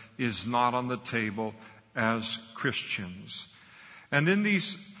Him is not on the table as Christians. And in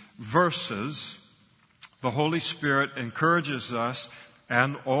these verses, the Holy Spirit encourages us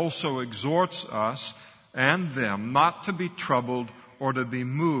and also exhorts us and them not to be troubled or to be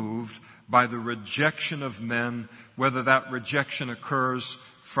moved by the rejection of men, whether that rejection occurs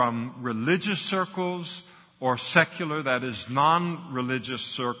from religious circles or secular, that is, non-religious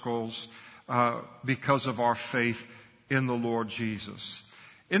circles, because of our faith in the Lord Jesus.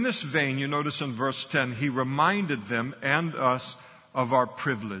 In this vein, you notice in verse 10, He reminded them and us of our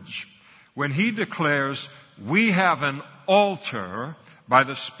privilege. When He declares, we have an altar by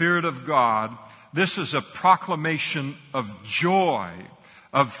the Spirit of God, this is a proclamation of joy,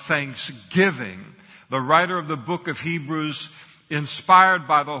 of thanksgiving. The writer of the book of Hebrews, inspired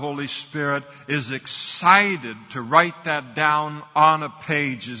by the Holy Spirit, is excited to write that down on a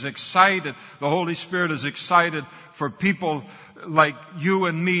page, is excited. The Holy Spirit is excited for people like you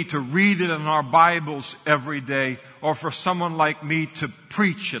and me to read it in our Bibles every day, or for someone like me to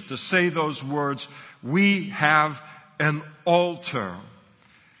preach it, to say those words, we have an altar.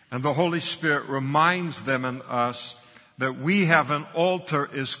 And the Holy Spirit reminds them and us that we have an altar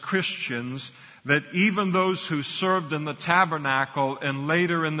as Christians, that even those who served in the tabernacle and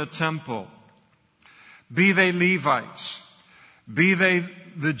later in the temple, be they Levites, be they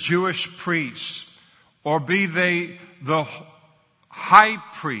the Jewish priests, or be they the high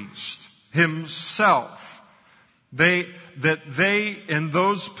priest himself, they in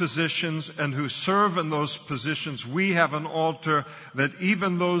those positions and who serve in those positions, we have an altar that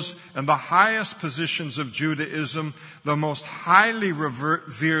even those in the highest positions of Judaism, the most highly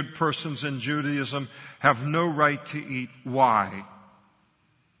revered persons in Judaism, have no right to eat. Why?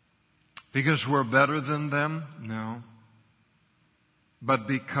 Because we're better than them? No. But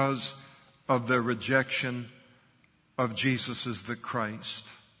because of their rejection of Jesus as the Christ.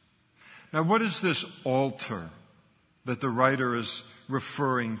 Now, what is this altar that the writer is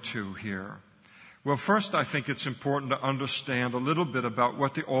referring to here? Well, first, I think it's important to understand a little bit about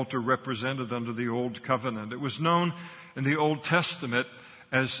what the altar represented under the Old Covenant. It was known in the Old Testament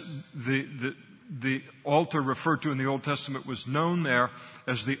as the altar referred to in the Old Testament was known there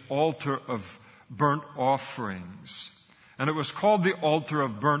as the altar of burnt offerings. And it was called the altar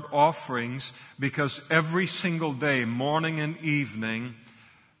of burnt offerings because every single day, morning and evening,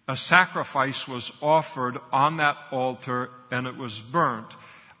 a sacrifice was offered on that altar, and it was burnt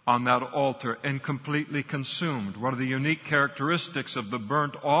on that altar and completely consumed. One of the unique characteristics of the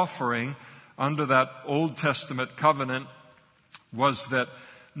burnt offering under that Old Testament covenant was that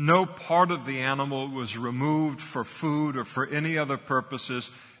no part of the animal was removed for food or for any other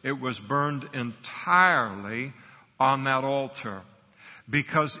purposes. It was burned entirely on that altar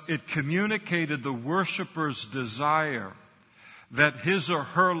because it communicated the worshiper's desire that his or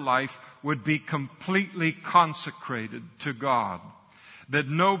her life would be completely consecrated to God. That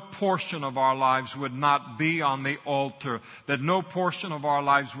no portion of our lives would not be on the altar. That no portion of our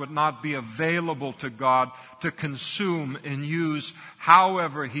lives would not be available to God to consume and use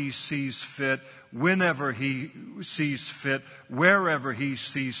however He sees fit, whenever He sees fit, wherever He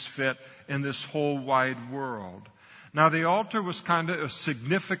sees fit in this whole wide world. Now, the altar was kind of a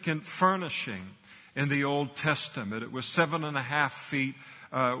significant furnishing in the Old Testament. It was 7.5 feet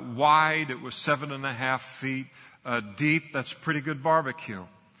wide. It was 7.5 feet deep. That's pretty good barbecue.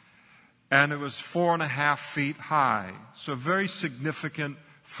 And it was 4.5 feet high. So very significant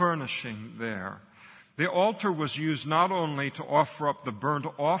furnishing there. the altar was used not only to offer up the burnt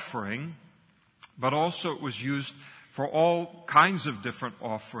offering, but also it was used for all kinds of different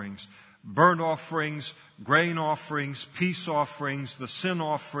offerings. Burnt offerings, grain offerings, peace offerings, the sin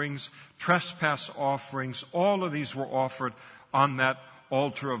offerings, trespass offerings, all of these were offered on that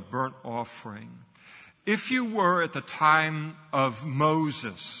altar of burnt offering. If you were at the time of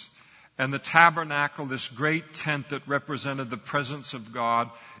Moses and the tabernacle, this great tent that represented the presence of God,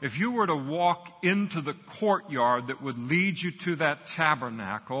 if you were to walk into the courtyard that would lead you to that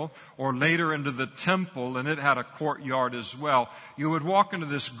tabernacle, or later into the temple, and it had a courtyard as well, you would walk into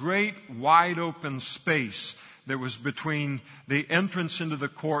this great wide open space that was between the entrance into the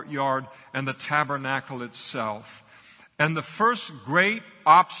courtyard and the tabernacle itself. And the first great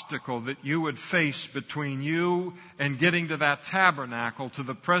obstacle that you would face between you and getting to that tabernacle, to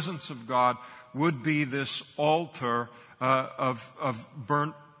the presence of God, would be this altar of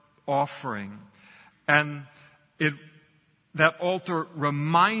burnt offering. And that altar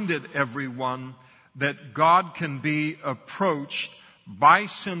reminded everyone that God can be approached by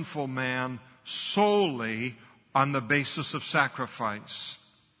sinful man solely on the basis of sacrifice.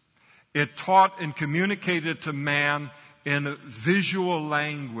 It taught and communicated to man in visual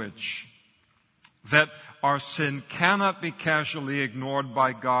language that our sin cannot be casually ignored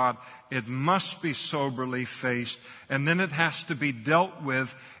by God. It must be soberly faced, and then it has to be dealt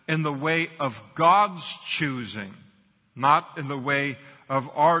with in the way of God's choosing, not in the way of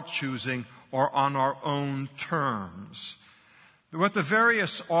our choosing or on our own terms. What the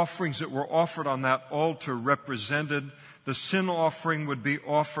various offerings that were offered on that altar represented, the sin offering would be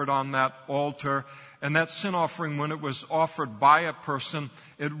offered on that altar. And that sin offering, when it was offered by a person,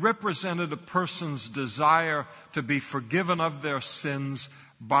 it represented a person's desire to be forgiven of their sins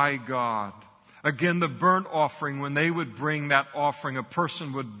by God. Again, the burnt offering, when they would bring that offering, a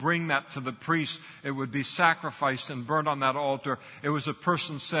person would bring that to the priest. It would be sacrificed and burnt on that altar. It was a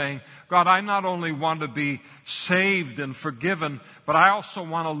person saying, God, I not only want to be saved and forgiven, but I also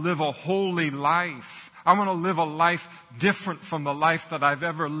want to live a holy life. I want to live a life different from the life that I've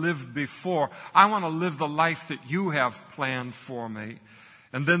ever lived before. I want to live the life that you have planned for me.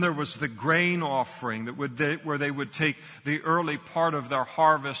 And then there was the grain offering where they would take the early part of their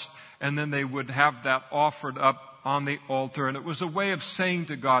harvest and then they would have that offered up on the altar. And it was a way of saying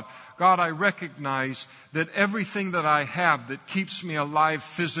to God, God, I recognize that everything that I have that keeps me alive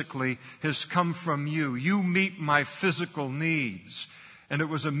physically has come from you. You meet my physical needs. And it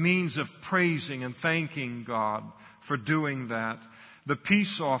was a means of praising and thanking God for doing that. The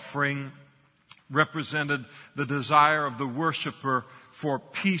peace offering represented the desire of the worshiper for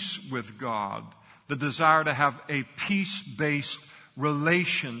peace with God, the desire to have a peace-based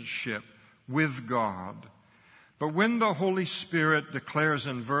relationship with God. But when the Holy Spirit declares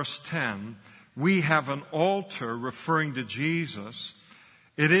in verse 10, we have an altar referring to Jesus,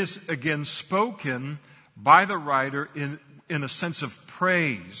 it is again spoken by the writer in a sense of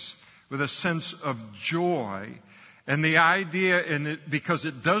praise, with a sense of joy. And the idea in it, because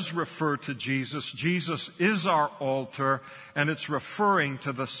it does refer to Jesus, Jesus is our altar, and it's referring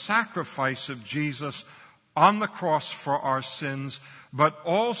to the sacrifice of Jesus on the cross for our sins, but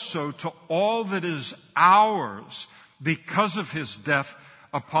also to all that is ours because of his death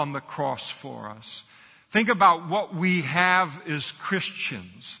upon the cross for us. Think about what we have as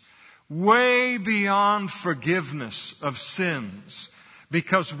Christians. Way beyond forgiveness of sins,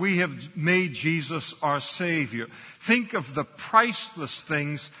 because we have made Jesus our Savior. Think of the priceless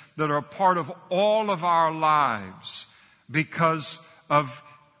things that are part of all of our lives because of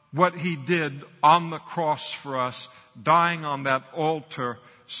what he did on the cross for us, dying on that altar,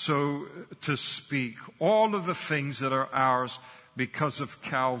 so to speak. All of the things that are ours because of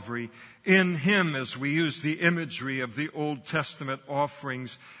Calvary. In him, as we use the imagery of the Old Testament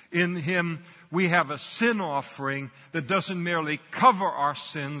offerings, in him we have a sin offering that doesn't merely cover our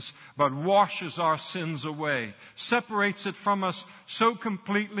sins, but washes our sins away, separates it from us so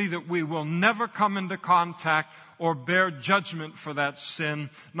completely that we will never come into contact or bear judgment for that sin,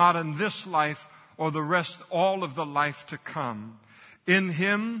 not in this life or the rest, all of the life to come. In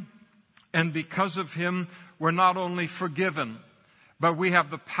him and because of him, we're not only forgiven, but we have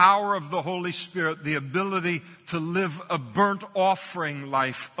the power of the Holy Spirit, the ability to live a burnt offering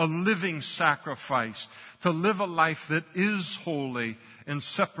life, a living sacrifice, to live a life that is holy and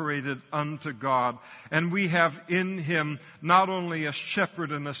separated unto God. And we have in him not only a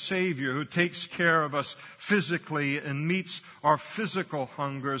shepherd and a savior who takes care of us physically and meets our physical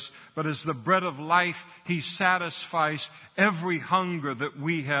hungers, but as the bread of life, he satisfies every hunger that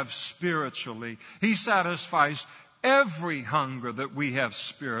we have spiritually. He satisfies every hunger that we have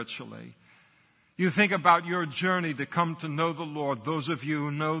spiritually. You think about your journey to come to know the Lord, those of you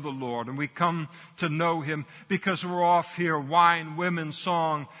who know the Lord. And we come to know Him because we're off here, wine, women,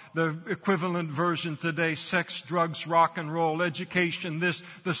 song, the equivalent version today, sex, drugs, rock and roll, education,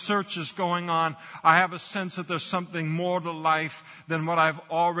 the search is going on. I have a sense that there's something more to life than what I've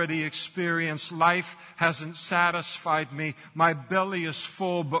already experienced. Life hasn't satisfied me. My belly is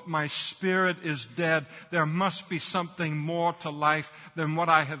full, but my spirit is dead. There must be something more to life than what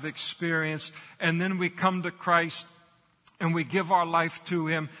I have experienced. And then we come to Christ and we give our life to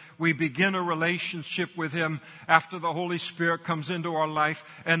Him. We begin a relationship with Him after the Holy Spirit comes into our life.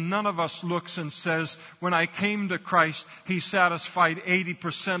 And none of us looks and says, when I came to Christ, He satisfied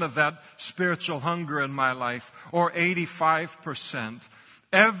 80% of that spiritual hunger in my life, or 85%.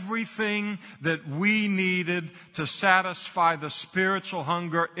 Everything that we needed to satisfy the spiritual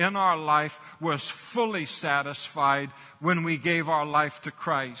hunger in our life was fully satisfied when we gave our life to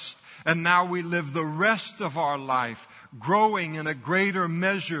Christ. And now we live the rest of our life growing in a greater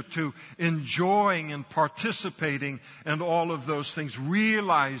measure to enjoying and participating in all of those things,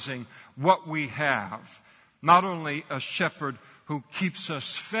 realizing what we have. Not only a shepherd who keeps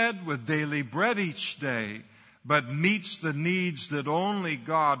us fed with daily bread each day, but meets the needs that only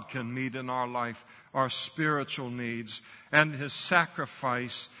God can meet in our life, our spiritual needs. And His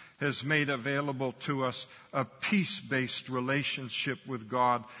sacrifice has made available to us a peace-based relationship with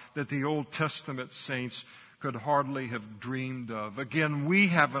God that the Old Testament saints could hardly have dreamed of. Again, we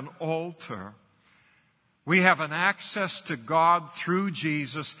have an altar. We have an access to God through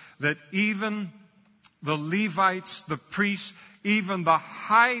Jesus that even the Levites, the priests, even the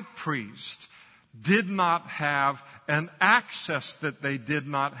high priest did not have, an access that they did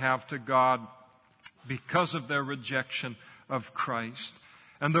not have to God because of their rejection of Christ.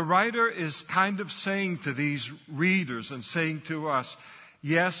 And the writer is kind of saying to these readers and saying to us,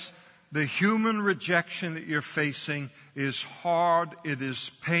 yes, the human rejection that you're facing is hard, it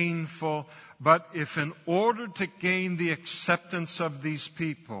is painful, but if in order to gain the acceptance of these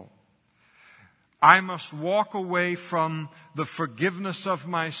people, I must walk away from the forgiveness of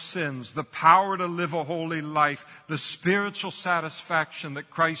my sins, the power to live a holy life, the spiritual satisfaction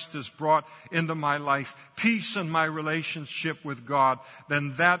that Christ has brought into my life, peace in my relationship with God,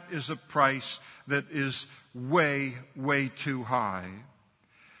 then that is a price that is way, way too high.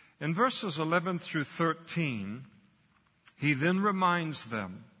 In verses 11 through 13, he then reminds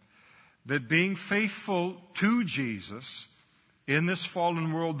them that being faithful to Jesus in this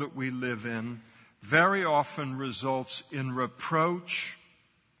fallen world that we live in very often results in reproach.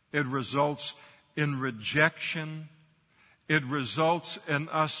 It results in rejection. It results in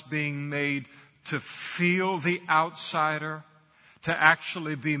us being made to feel the outsider, to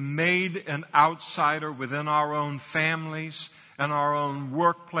actually be made an outsider within our own families, in our own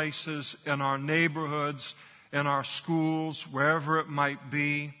workplaces, in our neighborhoods, in our schools, wherever it might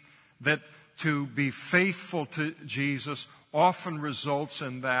be. That to be faithful to Jesus often results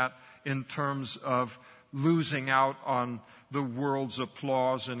in that, in terms of losing out on the world's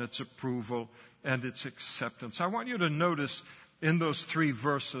applause and its approval and its acceptance. I want you to notice in those three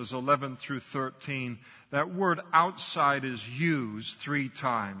verses, 11 through 13, that word outside is used 3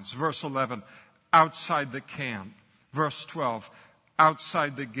 times. Verse 11, outside the camp. Verse 12,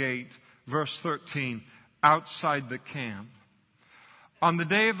 outside the gate. Verse 13, outside the camp. On the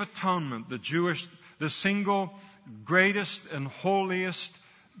Day of Atonement, the single greatest and holiest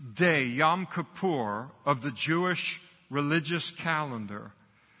day, Yom Kippur, of the Jewish religious calendar,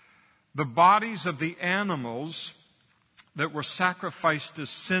 the bodies of the animals that were sacrificed as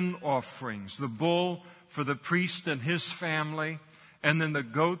sin offerings, the bull for the priest and his family, and then the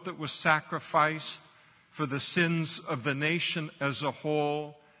goat that was sacrificed for the sins of the nation as a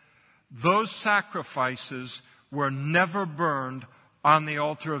whole, those sacrifices were never burned on the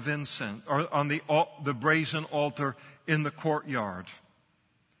altar of incense, or on the brazen altar in the courtyard.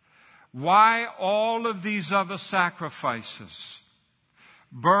 Why all of these other sacrifices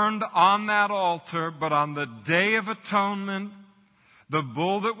burned on that altar, but on the Day of Atonement, the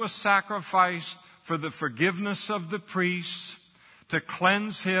bull that was sacrificed for the forgiveness of the priest, to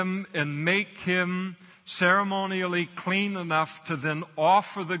cleanse him and make him ceremonially clean enough to then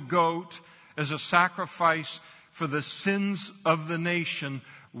offer the goat as a sacrifice for the sins of the nation.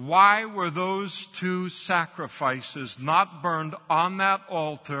 Why were those 2 sacrifices not burned on that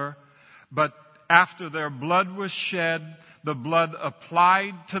altar, but after their blood was shed, the blood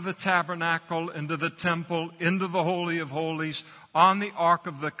applied to the tabernacle, into the temple, into the Holy of Holies, on the Ark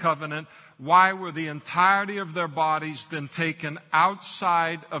of the Covenant? Why were the entirety of their bodies then taken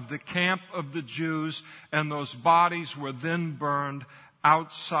outside of the camp of the Jews, and those bodies were then burned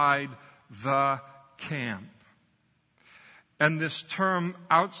outside the camp. And this term,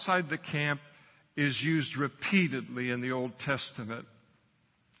 outside the camp, is used repeatedly in the Old Testament.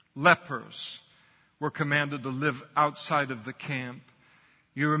 Lepers were commanded to live outside of the camp.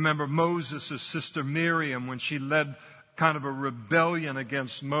 You remember Moses' sister Miriam, when she led kind of a rebellion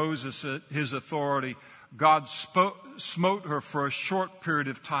against Moses, his authority. God smote her for a short period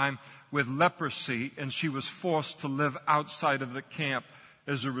of time with leprosy, and she was forced to live outside of the camp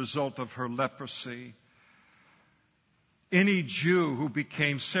as a result of her leprosy. Any Jew who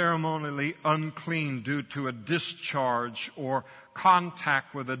became ceremonially unclean due to a discharge or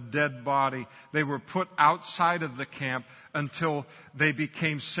contact with a dead body, they were put outside of the camp until they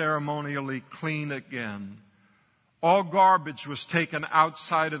became ceremonially clean again. All garbage was taken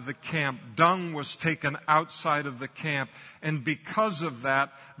outside of the camp. Dung was taken outside of the camp. And because of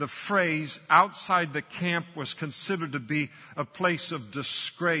that, the phrase outside the camp was considered to be a place of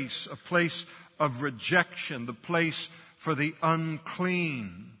disgrace, a place of rejection, the place for the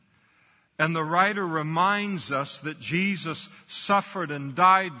unclean. And the writer reminds us that Jesus suffered and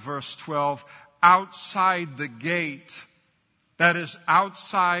died, verse 12, outside the gate. That is,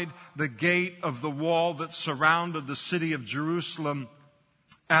 outside the gate of the wall that surrounded the city of Jerusalem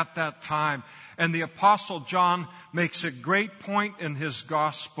at that time. And the Apostle John makes a great point in his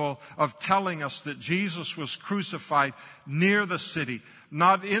gospel of telling us that Jesus was crucified near the city,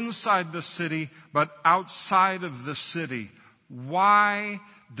 not inside the city, but outside of the city. Why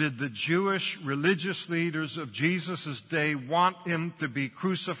did the Jewish religious leaders of Jesus' day want him to be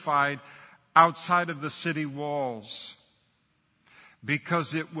crucified outside of the city walls?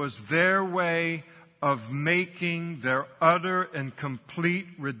 Because it was their way of making their utter and complete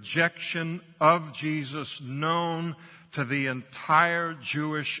rejection of Jesus known to the entire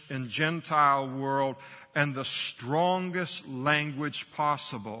Jewish and Gentile world in the strongest language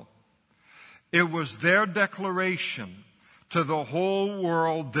possible. It was their declaration to the whole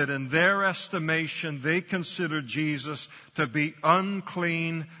world that in their estimation they considered Jesus to be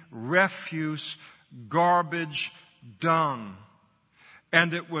unclean, refuse, garbage, dung.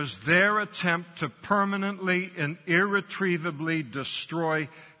 And it was their attempt to permanently and irretrievably destroy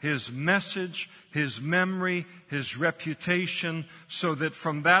his message, his memory, his reputation, so that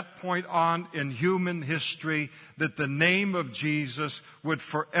from that point on in human history, that the name of Jesus would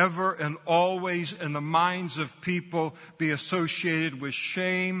forever and always in the minds of people be associated with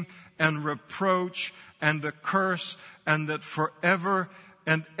shame and reproach and a curse, and that forever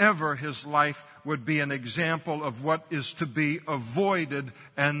and ever his life would be an example of what is to be avoided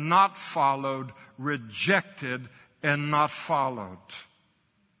and not followed, rejected and not followed.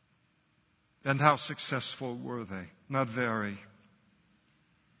 And how successful were they? Not very.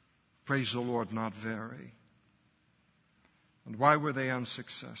 Praise the Lord, not very. And why were they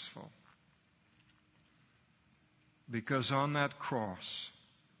unsuccessful? Because on that cross,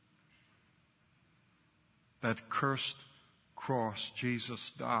 that cursed cross,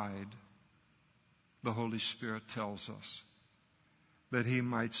 Jesus died, the Holy Spirit tells us, that he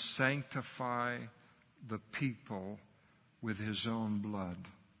might sanctify the people with his own blood.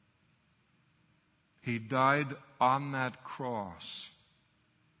 He died on that cross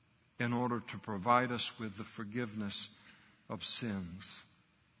in order to provide us with the forgiveness of sins.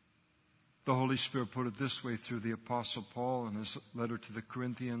 The Holy Spirit put it this way through the Apostle Paul in his letter to the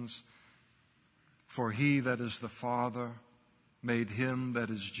Corinthians. For he, that is the Father, made him, that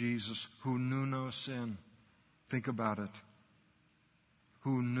is Jesus, who knew no sin. Think about it.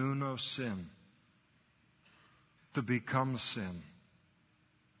 Who knew no sin, to become sin,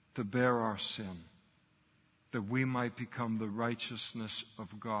 to bear our sin, that we might become the righteousness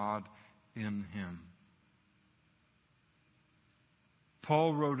of God in him.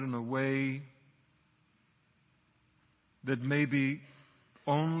 Paul wrote in a way that maybe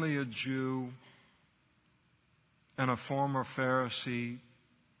only a Jew and a former Pharisee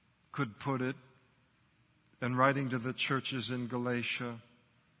could put it, and writing to the churches in Galatia,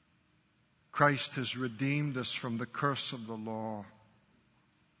 Christ has redeemed us from the curse of the law,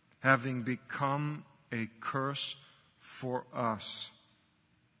 having become a curse for us.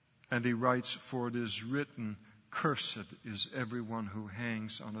 And he writes, for it is written, cursed is everyone who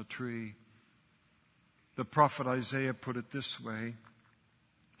hangs on a tree. The prophet Isaiah put it this way.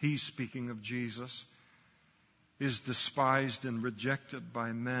 He's speaking of Jesus, is despised and rejected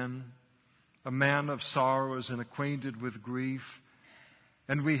by men, a man of sorrows and acquainted with grief.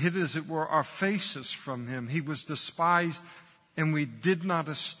 And we hid, as it were, our faces from him. He was despised, and we did not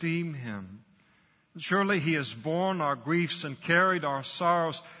esteem him. Surely he has borne our griefs and carried our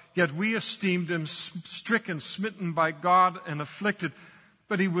sorrows, yet we esteemed him stricken, smitten by God, and afflicted.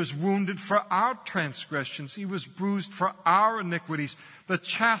 But he was wounded for our transgressions. He was bruised for our iniquities. The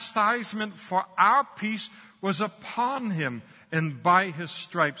chastisement for our peace was upon him, and by his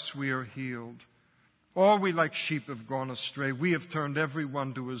stripes we are healed. All we like sheep have gone astray. We have turned every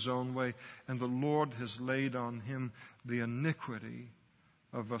one to his own way, and the Lord has laid on him the iniquity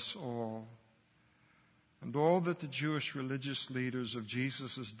of us all. And all that the Jewish religious leaders of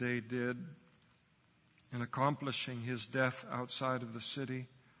Jesus' day did in accomplishing his death outside of the city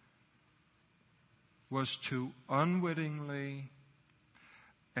was to unwittingly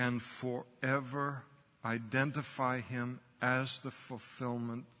and forever identify him as the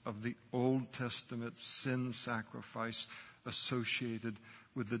fulfillment of the Old Testament sin sacrifice associated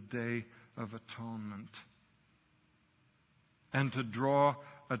with the Day of Atonement. And to draw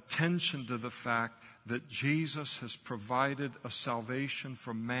attention to the fact that Jesus has provided a salvation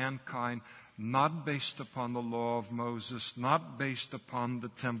for mankind not based upon the law of Moses, not based upon the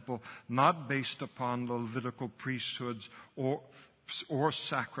temple, not based upon the Levitical priesthoods or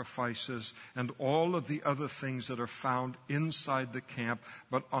sacrifices and all of the other things that are found inside the camp,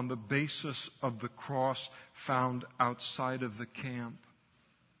 but on the basis of the cross found outside of the camp.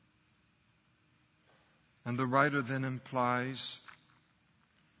 And the writer then implies,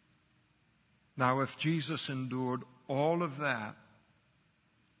 now if Jesus endured all of that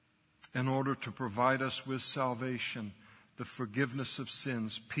in order to provide us with salvation, the forgiveness of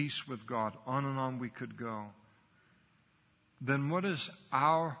sins, peace with God, on and on we could go, then what is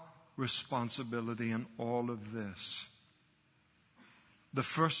our responsibility in all of this? The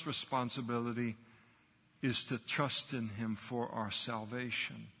first responsibility is to trust in him for our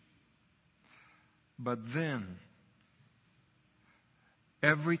salvation. But then,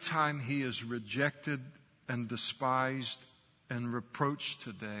 every time he is rejected and despised and reproached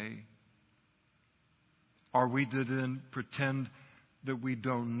today, are we to then pretend that we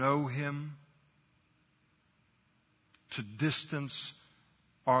don't know him, to distance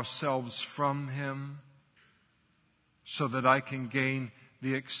ourselves from him so that I can gain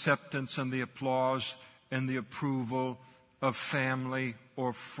the acceptance and the applause and the approval of family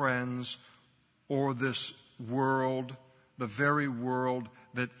or friends or this world, the very world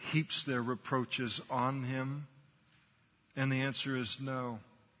that heaps their reproaches on him? And the answer is no.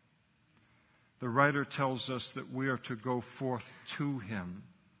 The writer tells us that we are to go forth to him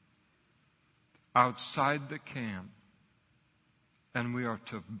outside the camp, and we are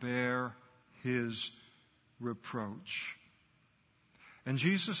to bear his reproach. And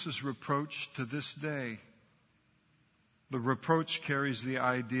Jesus' reproach to this day, the reproach carries the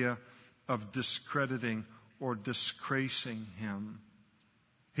idea of discrediting or disgracing him.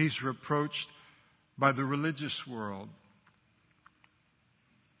 He's reproached by the religious world.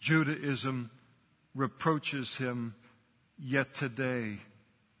 Judaism reproaches him yet today,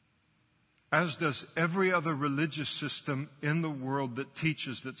 as does every other religious system in the world that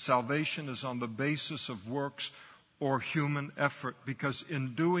teaches that salvation is on the basis of works or human effort, because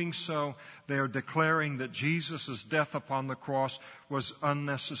in doing so, they are declaring that Jesus' death upon the cross was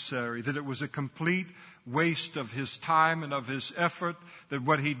unnecessary, that it was a complete waste of his time and of his effort, that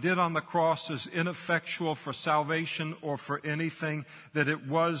what he did on the cross is ineffectual for salvation or for anything, that it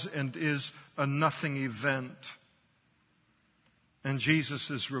was and is a nothing event. And Jesus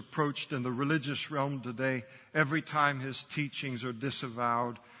is reproached in the religious realm today every time his teachings are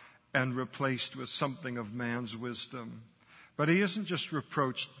disavowed and replaced with something of man's wisdom. But he isn't just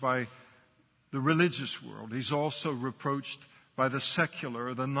reproached by the religious world. He's also reproached by the secular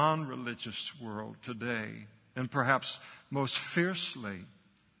or the non-religious world today, and perhaps most fiercely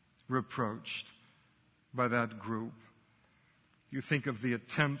reproached by that group. You think of the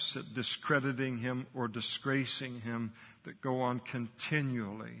attempts at discrediting him or disgracing him that go on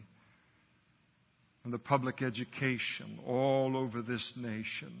continually in the public education all over this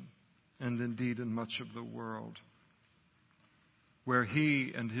nation, and indeed in much of the world, where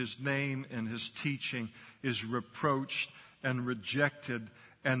he and his name and his teaching is reproached and rejected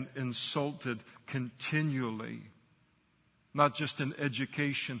and insulted continually, not just in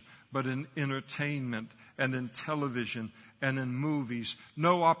education, but in entertainment and in television and in movies.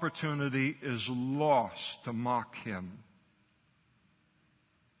 No opportunity is lost to mock him.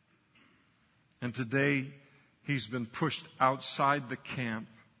 And today, he's been pushed outside the camp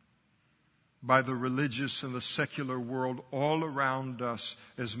by the religious and the secular world all around us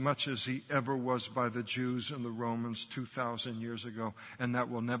as much as he ever was by the Jews and the Romans 2,000 years ago. And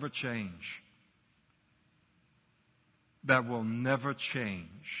that will never change. That will never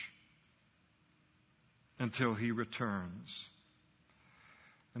change until he returns.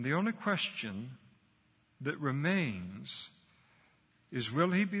 And the only question that remains is,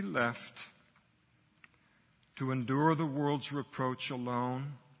 will he be left to endure the world's reproach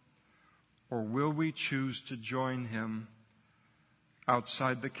alone, or will we choose to join him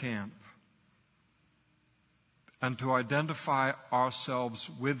outside the camp and to identify ourselves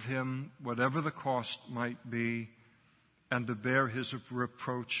with him, whatever the cost might be, and to bear his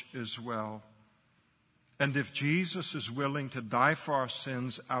reproach as well? And if Jesus is willing to die for our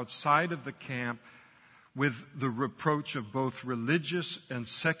sins outside of the camp, with the reproach of both religious and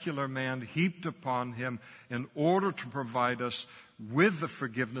secular man heaped upon him in order to provide us with the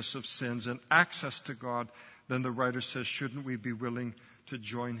forgiveness of sins and access to God, then the writer says, shouldn't we be willing to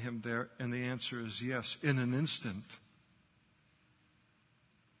join him there? And the answer is yes, in an instant.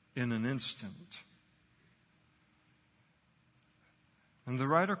 In an instant. And the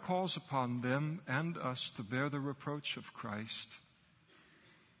writer calls upon them and us to bear the reproach of Christ,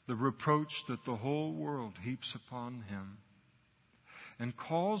 the reproach that the whole world heaps upon him, and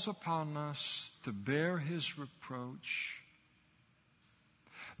calls upon us to bear his reproach,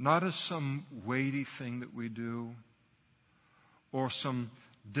 not as some weighty thing that we do, or some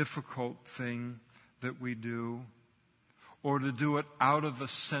difficult thing that we do, or to do it out of a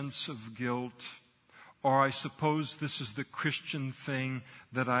sense of guilt, or I suppose this is the Christian thing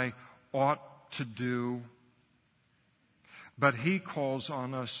that I ought to do. But he calls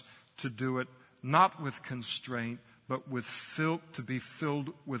on us to do it not with constraint, but to be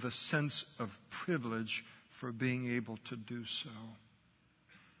filled with a sense of privilege for being able to do so.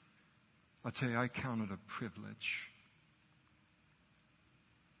 I'll tell you, I count it a privilege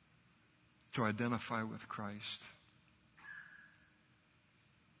to identify with Christ.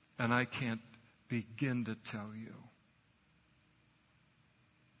 And I can't begin to tell you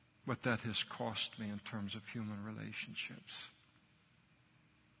what that has cost me in terms of human relationships.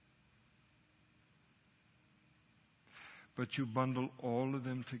 But you bundle all of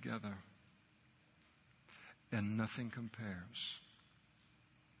them together, and nothing compares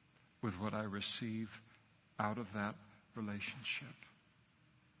with what I receive out of that relationship.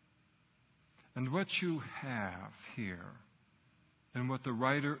 And what you have here, and what the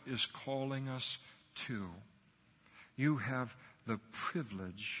writer is calling us to, you have the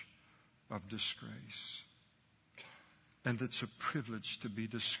privilege of disgrace. And it's a privilege to be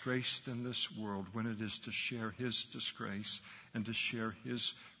disgraced in this world when it is to share his disgrace and to share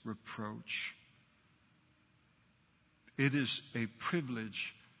his reproach. It is a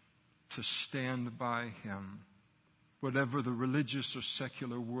privilege to stand by him, whatever the religious or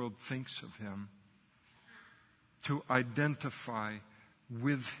secular world thinks of him, to identify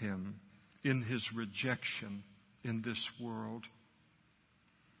with him in his rejection in this world.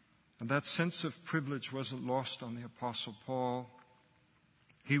 And that sense of privilege wasn't lost on the Apostle Paul.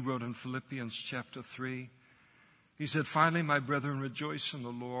 He wrote in Philippians chapter 3, he said, "Finally, my brethren, rejoice in the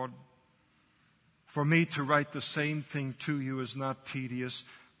Lord. For me to write the same thing to you is not tedious,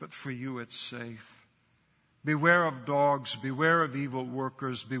 but for you it's safe. Beware of dogs, beware of evil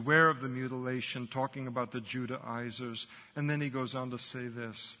workers, beware of the mutilation," talking about the Judaizers. And then he goes on to say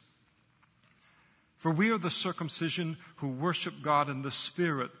this, "For we are the circumcision who worship God in the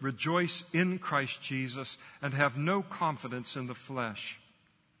Spirit, rejoice in Christ Jesus, and have no confidence in the flesh.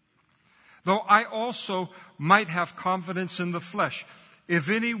 Though I also might have confidence in the flesh. If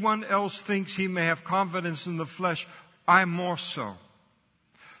anyone else thinks he may have confidence in the flesh, I more so.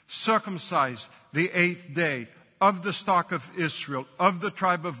 Circumcised the 8th day, of the stock of Israel, of the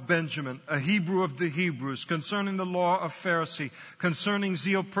tribe of Benjamin, a Hebrew of the Hebrews, concerning the law of Pharisee, concerning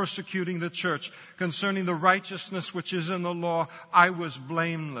zeal persecuting the church, concerning the righteousness which is in the law, I was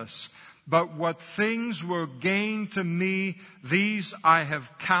blameless. But what things were gain to me, these I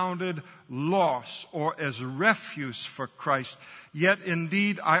have counted loss, or as refuse for Christ. Yet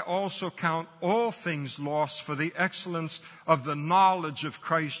indeed I also count all things loss for the excellence of the knowledge of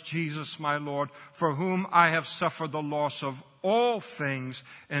Christ Jesus my Lord, for whom I have suffered the loss of all things,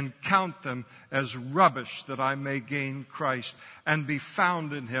 and count them as rubbish, that I may gain Christ and be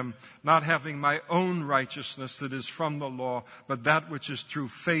found in him, not having my own righteousness that is from the law, but that which is through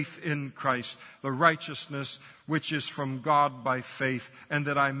faith in Christ, the righteousness which is from God by faith, and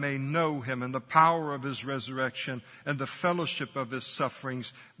that I may know him and the power of his resurrection and the fellowship of his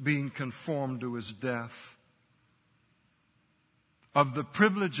sufferings, being conformed to his death." Of the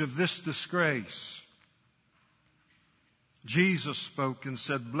privilege of this disgrace, Jesus spoke and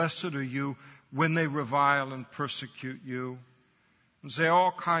said, "Blessed are you when they revile and persecute you, and say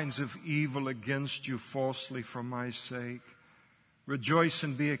all kinds of evil against you falsely for my sake. Rejoice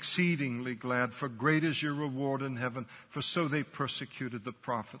and be exceedingly glad, for great is your reward in heaven, for so they persecuted the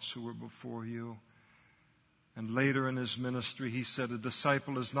prophets who were before you." And later in his ministry, he said, a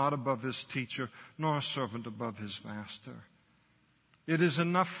disciple is not above his teacher, nor a servant above his master. It is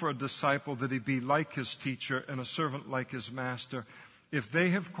enough for a disciple that he be like his teacher and a servant like his master. If they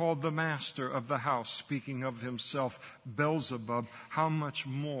have called the master of the house, speaking of himself, Beelzebub, how much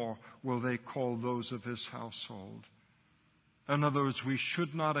more will they call those of his household? In other words, we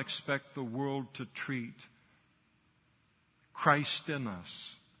should not expect the world to treat Christ in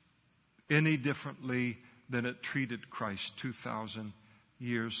us any differently than it treated Christ 2,000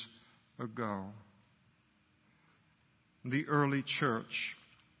 years ago. The early church,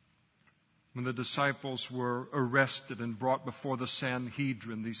 when the disciples were arrested and brought before the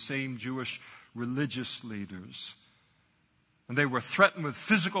Sanhedrin, these same Jewish religious leaders, and they were threatened with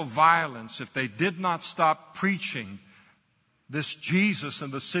physical violence if they did not stop preaching this Jesus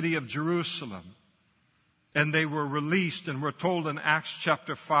in the city of Jerusalem. And they were released, and we're told in Acts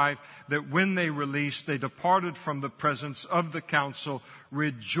chapter 5 that when they released, they departed from the presence of the council,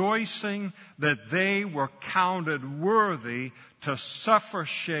 rejoicing that they were counted worthy to suffer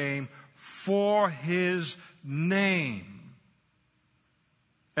shame for his name.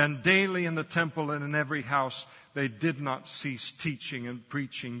 And daily in the temple and in every house, they did not cease teaching and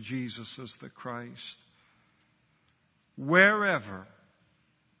preaching Jesus as the Christ. Wherever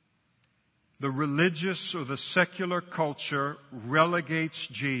the religious or the secular culture relegates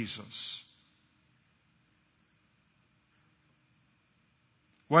Jesus,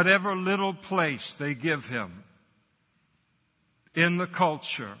 whatever little place they give him in the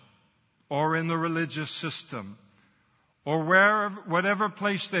culture or in the religious system, or whatever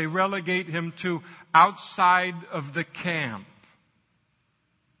place they relegate him to outside of the camp,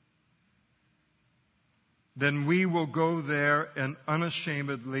 then we will go there and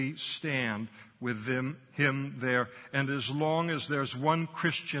unashamedly stand with him there. And as long as there's one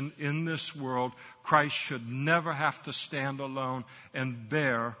Christian in this world, Christ should never have to stand alone and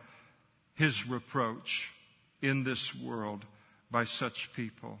bear his reproach in this world by such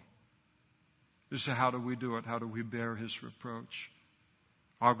people. So how do we do it? How do we bear his reproach?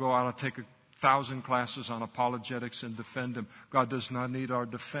 I'll go out and take 1,000 classes on apologetics and defend him. God does not need our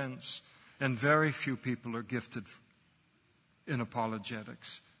defense. And very few people are gifted in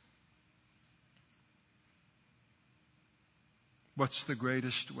apologetics. What's the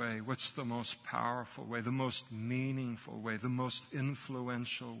greatest way? What's the most powerful way? The most meaningful way? The most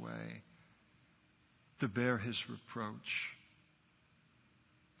influential way to bear his reproach?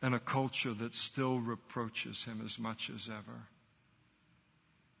 And a culture that still reproaches him as much as ever.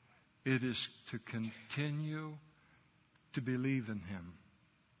 It is to continue to believe in him.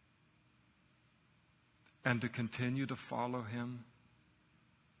 And to continue to follow him.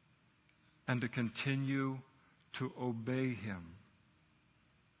 And to continue to obey him.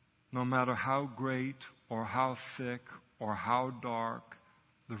 No matter how great or how thick or how dark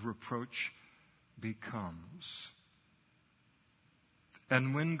the reproach becomes.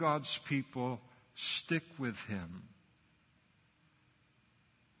 And when God's people stick with him,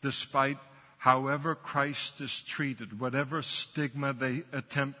 despite however Christ is treated, whatever stigma they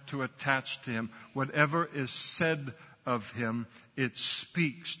attempt to attach to him, whatever is said of him, it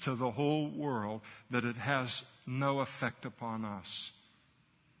speaks to the whole world that it has no effect upon us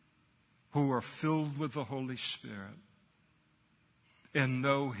who are filled with the Holy Spirit and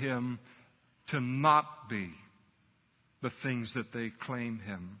know him to not be the things that they claim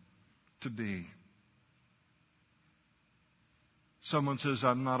him to be. Someone says,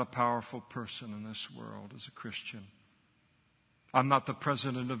 I'm not a powerful person in this world as a Christian. I'm not the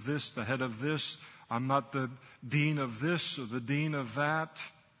president of this, the head of this. I'm not the dean of this or the dean of that.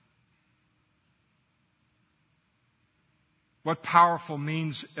 What powerful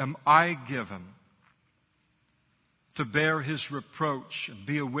means am I given to bear his reproach and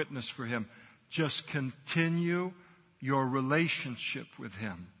be a witness for him? Just continue your relationship with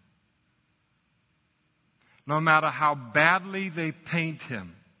him. No matter how badly they paint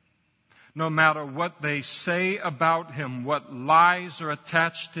him, no matter what they say about him, what lies are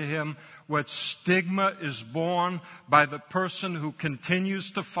attached to him, what stigma is borne by the person who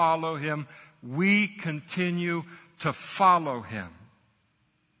continues to follow him, we continue to follow him.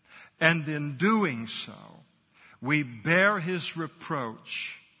 And in doing so, we bear his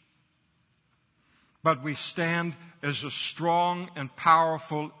reproach, but we stand as a strong and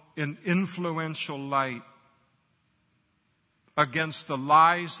powerful and influential light against the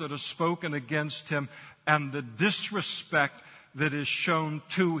lies that are spoken against him and the disrespect that is shown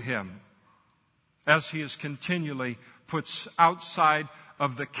to him as he is continually put outside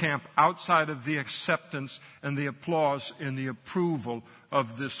of the camp, outside of the acceptance and the applause and the approval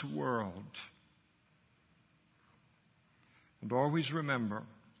of this world. And always remember,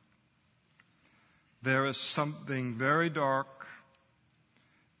 there is something very dark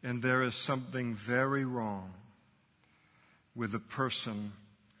and there is something very wrong with the person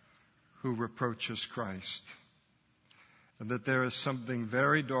who reproaches Christ. And that there is something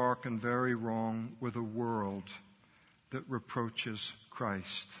very dark and very wrong with a world that reproaches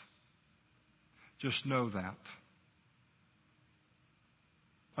Christ. Just know that.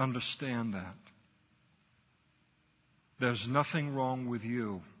 Understand that. There's nothing wrong with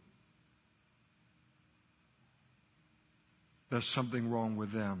you. There's something wrong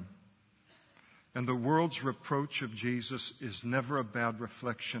with them. And the world's reproach of Jesus is never a bad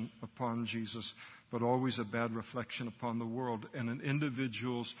reflection upon Jesus, but always a bad reflection upon the world. And an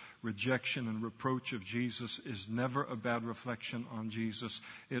individual's rejection and reproach of Jesus is never a bad reflection on Jesus.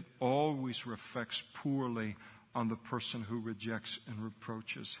 It always reflects poorly on the person who rejects and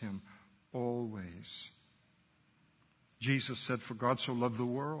reproaches him. Always. Jesus said, "For God so loved the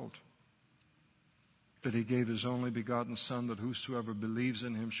world, that he gave his only begotten Son, that whosoever believes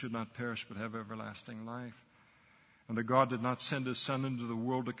in him should not perish but have everlasting life. And that God did not send his Son into the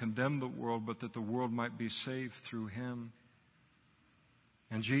world to condemn the world, but that the world might be saved through him."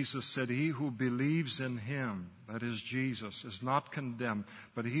 And Jesus said, "He who believes in him," that is Jesus, "is not condemned,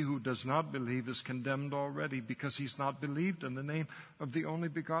 but he who does not believe is condemned already, because he's not believed in the name of the only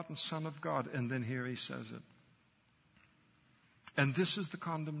begotten Son of God." And then here he says it. And this is the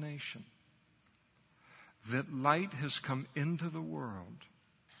condemnation, that light has come into the world,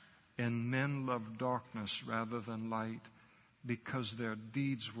 and men love darkness rather than light, because their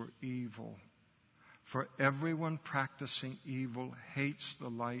deeds were evil. For everyone practicing evil hates the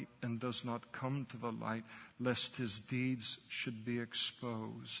light and does not come to the light, lest his deeds should be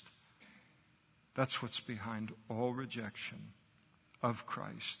exposed. That's what's behind all rejection of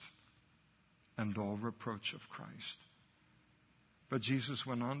Christ and all reproach of Christ. But Jesus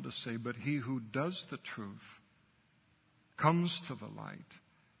went on to say, "But he who does the truth comes to the light,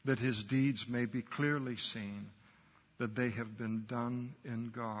 that his deeds may be clearly seen, that they have been done in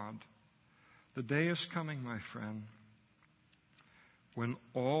God." The day is coming, my friend, when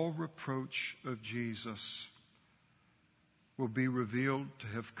all reproach of Jesus will be revealed to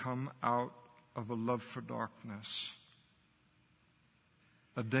have come out of a love for darkness.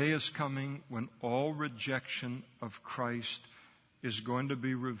 A day is coming when all rejection of Christ is going to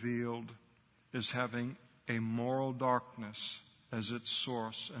be revealed as having a moral darkness as its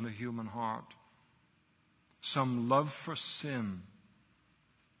source in a human heart. Some love for sin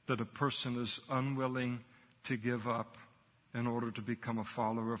that a person is unwilling to give up in order to become a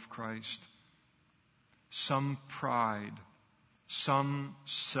follower of Christ. Some pride, some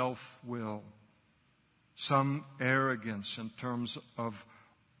self-will, some arrogance in terms of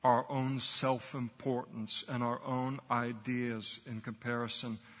our own self-importance and our own ideas in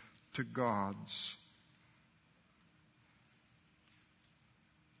comparison to God's.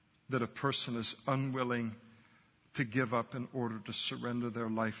 That a person is unwilling to give up in order to surrender their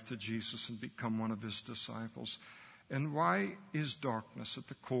life to Jesus and become one of his disciples. And why is darkness at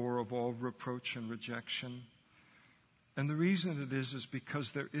the core of all reproach and rejection? And the reason it is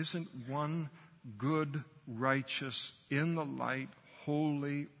because there isn't one good, righteous, in the light,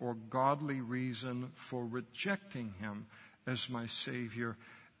 holy or godly reason for rejecting him as my Savior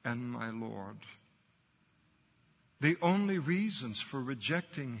and my Lord. The only reasons for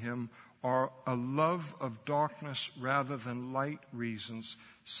rejecting him are a love of darkness rather than light reasons,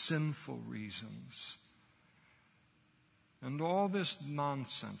 sinful reasons. And all this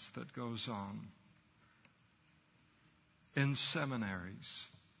nonsense that goes on in seminaries.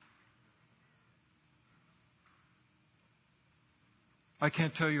 I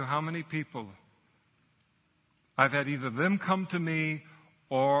can't tell you how many people I've had either them come to me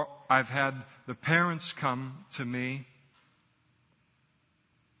or I've had the parents come to me.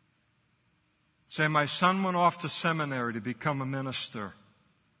 Say, "My son went off to seminary to become a minister.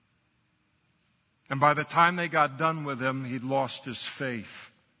 And by the time they got done with him, he'd lost his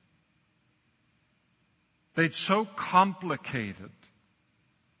faith." They'd so complicated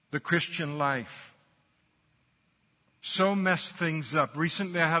the Christian life. So messed things up.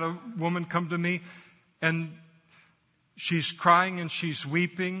 Recently I had a woman come to me and she's crying and she's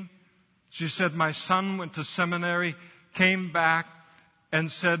weeping. She said, "My son went to seminary, came back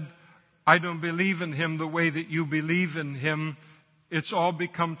and said, 'I don't believe in him the way that you believe in him. It's all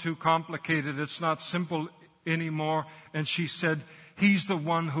become too complicated. It's not simple anymore.' And she said, 'He's the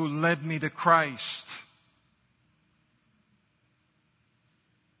one who led me to Christ.'"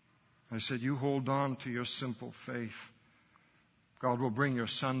 I said, "You hold on to your simple faith. God will bring your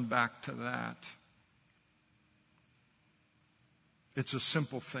son back to that." It's a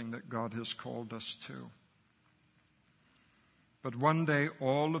simple thing that God has called us to. But one day,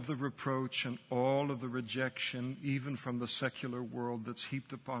 all of the reproach and all of the rejection, even from the secular world, that's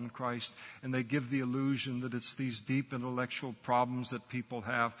heaped upon Christ, and they give the illusion that it's these deep intellectual problems that people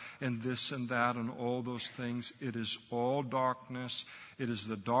have, and this and that and all those things. It is all darkness. It is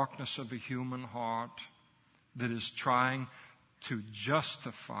the darkness of a human heart that is trying to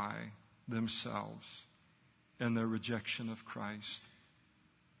justify themselves in their rejection of Christ.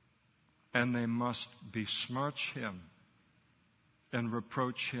 And they must besmirch Him and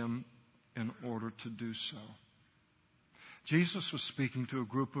reproach Him in order to do so. Jesus was speaking to a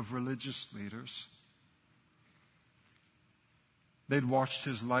group of religious leaders. They'd watched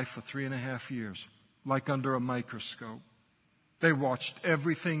His life for 3.5 years, like under a microscope. They watched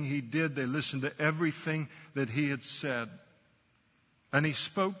everything He did. They listened to everything that He had said. And He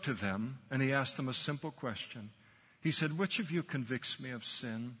spoke to them, and He asked them a simple question. He said, "Which of you convicts me of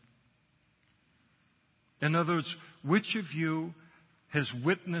sin?" In other words, which of you has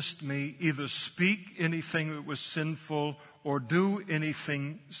witnessed me either speak anything that was sinful or do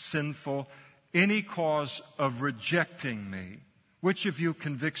anything sinful, any cause of rejecting me? Which of you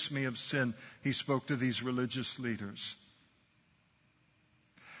convicts me of sin? He spoke to these religious leaders.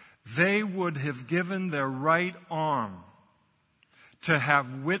 They would have given their right arm to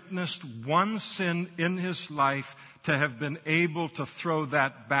have witnessed one sin in his life, to have been able to throw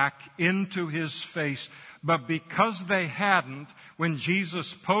that back into his face. But because they hadn't, when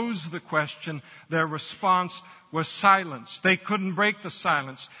Jesus posed the question, their response was silence. They couldn't break the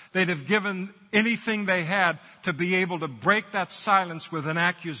silence. They'd have given anything they had to be able to break that silence with an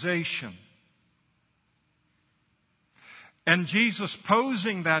accusation. And Jesus,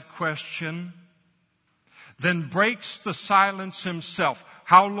 posing that question, then breaks the silence Himself.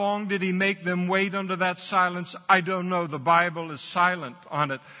 How long did He make them wait under that silence? I don't know. The Bible is silent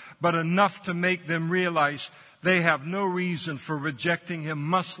on it. But enough to make them realize they have no reason for rejecting Him,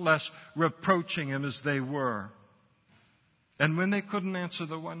 much less reproaching Him as they were. And when they couldn't answer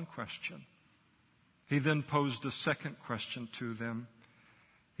the one question, He then posed a second question to them.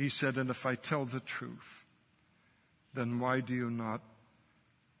 He said, "And if I tell the truth, then why do you not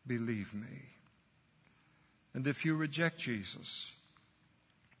believe me? And if you reject Jesus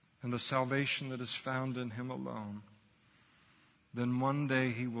and the salvation that is found in Him alone, then one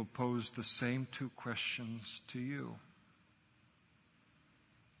day He will pose the same two questions to you.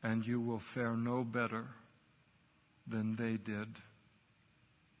 And you will fare no better than they did.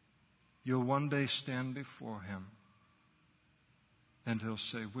 You'll one day stand before Him, and He'll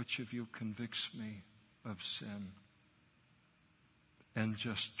say, 'Which of you convicts me of sin?' And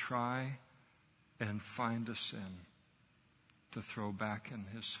just try and find a sin to throw back in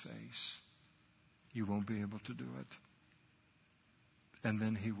His face. You won't be able to do it. And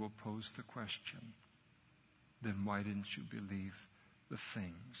then He will pose the question, 'Then why didn't you believe the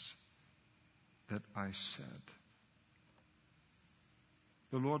things that I said?'"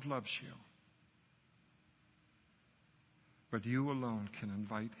 The Lord loves you, but you alone can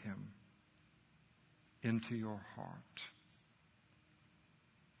invite Him into your heart.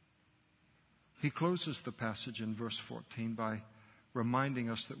 He closes the passage in verse 14 by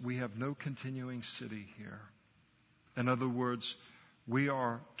reminding us that we have no continuing city here. In other words, we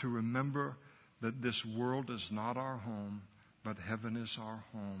are to remember that this world is not our home, but heaven is our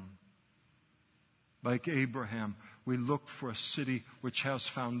home. Like Abraham, we look for a city which has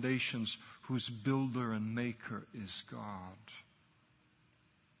foundations, whose builder and maker is God.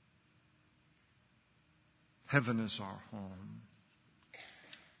 Heaven is our home.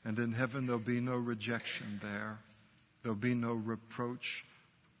 And in heaven there'll be no rejection there. There'll be no reproach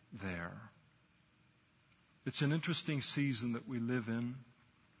there. It's an interesting season that we live in.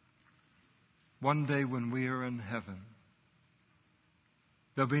 One day when we are in heaven,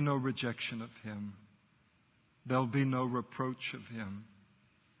 there'll be no rejection of Him. There'll be no reproach of Him.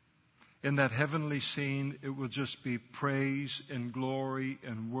 In that heavenly scene, it will just be praise and glory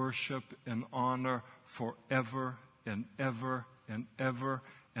and worship and honor forever and ever and ever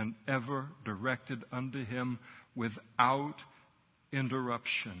and ever, directed unto Him without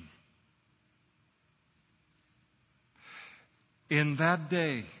interruption. In that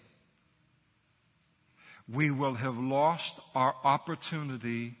day, we will have lost our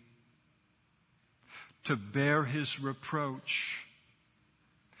opportunity to bear His reproach,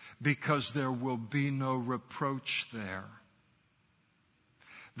 because there will be no reproach there.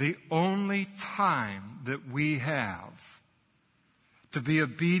 The only time that we have to be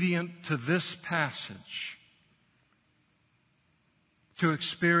obedient to this passage, to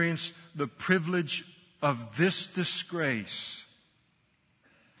experience the privilege of this disgrace,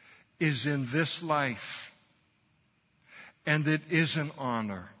 is in this life, and it is an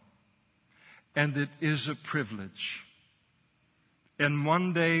honor, and it is a privilege. And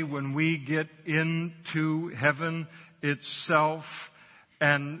one day when we get into heaven itself,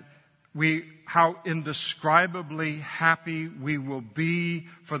 and how indescribably happy we will be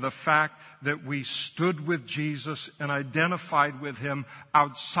for the fact that we stood with Jesus and identified with Him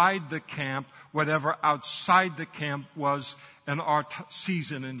outside the camp, whatever outside the camp was in our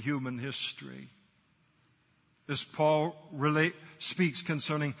season in human history. As Paul speaks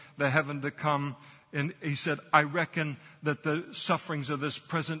concerning the heaven to come, and he said, I reckon that the sufferings of this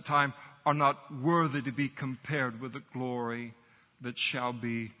present time are not worthy to be compared with the glory that shall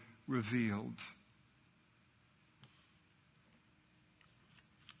be revealed.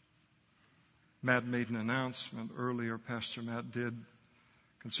 Matt made an announcement earlier, Pastor Matt did,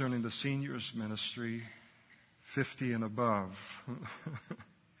 concerning the seniors ministry, 50 and above.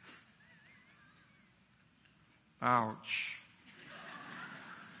 Ouch.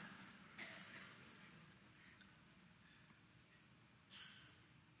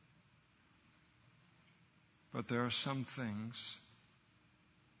 But there are some things,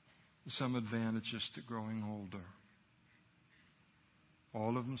 some advantages to growing older.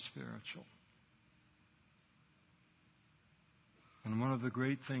 All of them spiritual. And one of the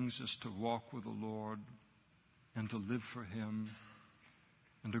great things is to walk with the Lord and to live for Him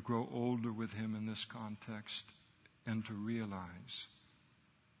and to grow older with Him in this context and to realize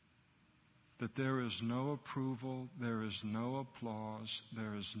that there is no approval, there is no applause,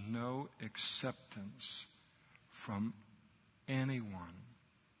 there is no acceptance from anyone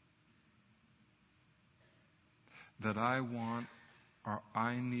that I want or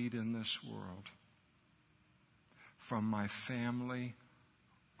I need in this world, from my family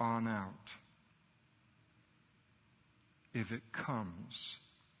on out, if it comes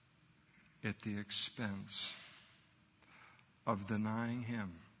at the expense of denying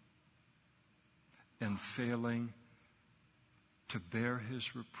Him and failing to bear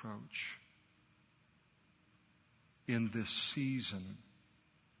His reproach in this season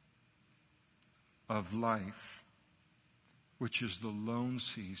of life, which is the lone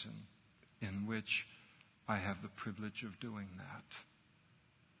season in which I have the privilege of doing that.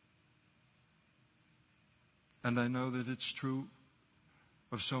 And I know that it's true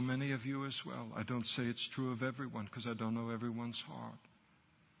of so many of you as well. I don't say it's true of everyone because I don't know everyone's heart.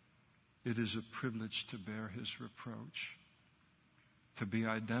 It is a privilege to bear His reproach, to be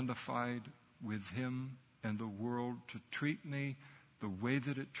identified with Him and the world, to treat me the way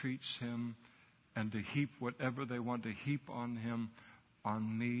that it treats Him, and to heap whatever they want to heap on Him,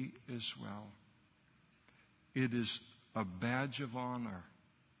 on me as well. It is a badge of honor.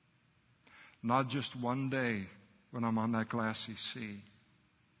 Not just one day when I'm on that glassy sea.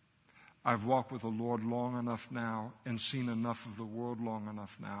 I've walked with the Lord long enough now and seen enough of the world long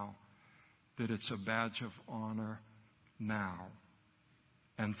enough now that it's a badge of honor now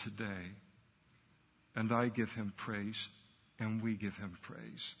and today. And I give Him praise, and we give Him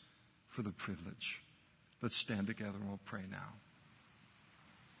praise for the privilege. Let's stand together and we'll pray now.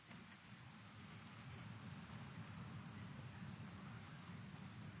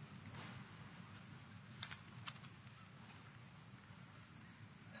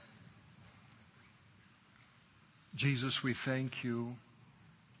 Jesus, we thank You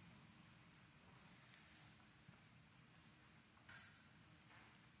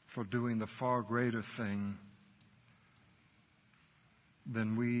for doing the far greater thing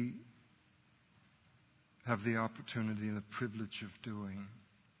than we have the opportunity and the privilege of doing.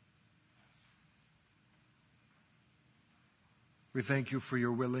 We thank You for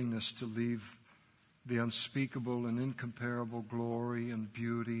Your willingness to leave the unspeakable and incomparable glory and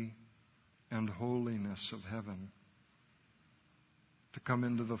beauty and holiness of heaven, to come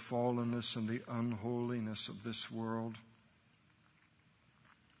into the fallenness and the unholiness of this world.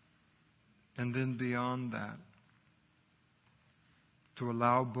 And then beyond that, to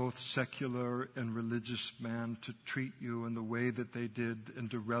allow both secular and religious man to treat You in the way that they did and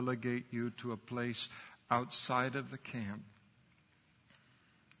to relegate You to a place outside of the camp,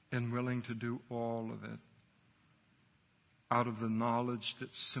 and willing to do all of it out of the knowledge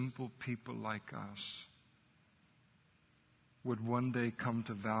that simple people like us would one day come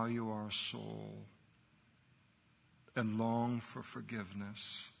to value our soul and long for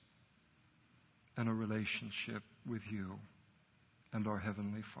forgiveness and a relationship with You and our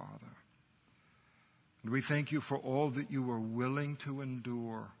Heavenly Father. And we thank You for all that You are willing to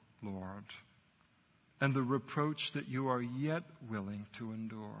endure, Lord, and the reproach that You are yet willing to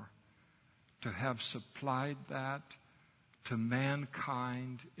endure, to have supplied that, to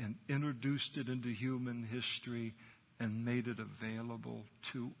mankind and introduced it into human history and made it available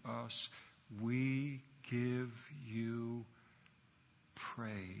to us. We give you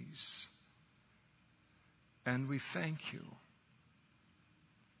praise. And we thank you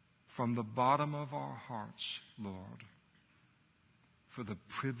from the bottom of our hearts, Lord, for the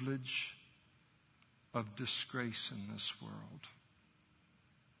privilege of disgrace in this world.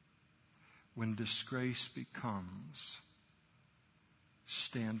 When disgrace becomes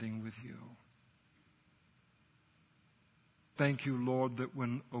standing with you. Thank you, Lord, that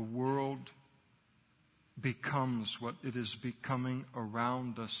when a world becomes what it is becoming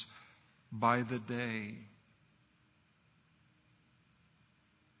around us by the day,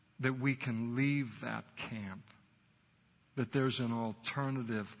 that we can leave that camp, that there's an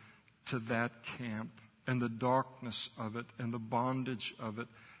alternative to that camp and the darkness of it and the bondage of it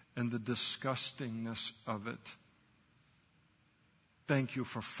and the disgustingness of it. Thank you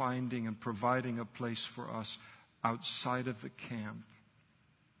for finding and providing a place for us outside of the camp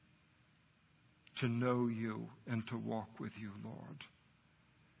to know you and to walk with you, Lord.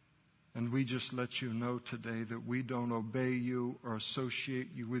 And we just let you know today that we don't obey you or associate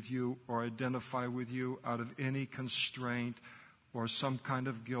you with you or identify with you out of any constraint or some kind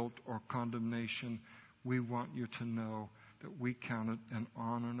of guilt or condemnation. We want you to know that we count it an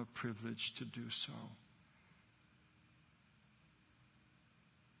honor and a privilege to do so.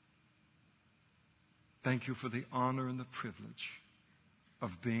 Thank you for the honor and the privilege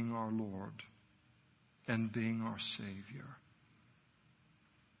of being our Lord and being our Savior.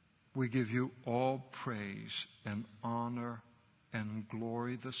 We give you all praise and honor and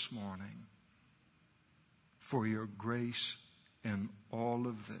glory this morning for your grace in all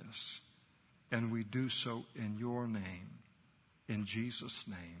of this. And we do so in your name. In Jesus'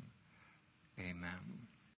 name, amen.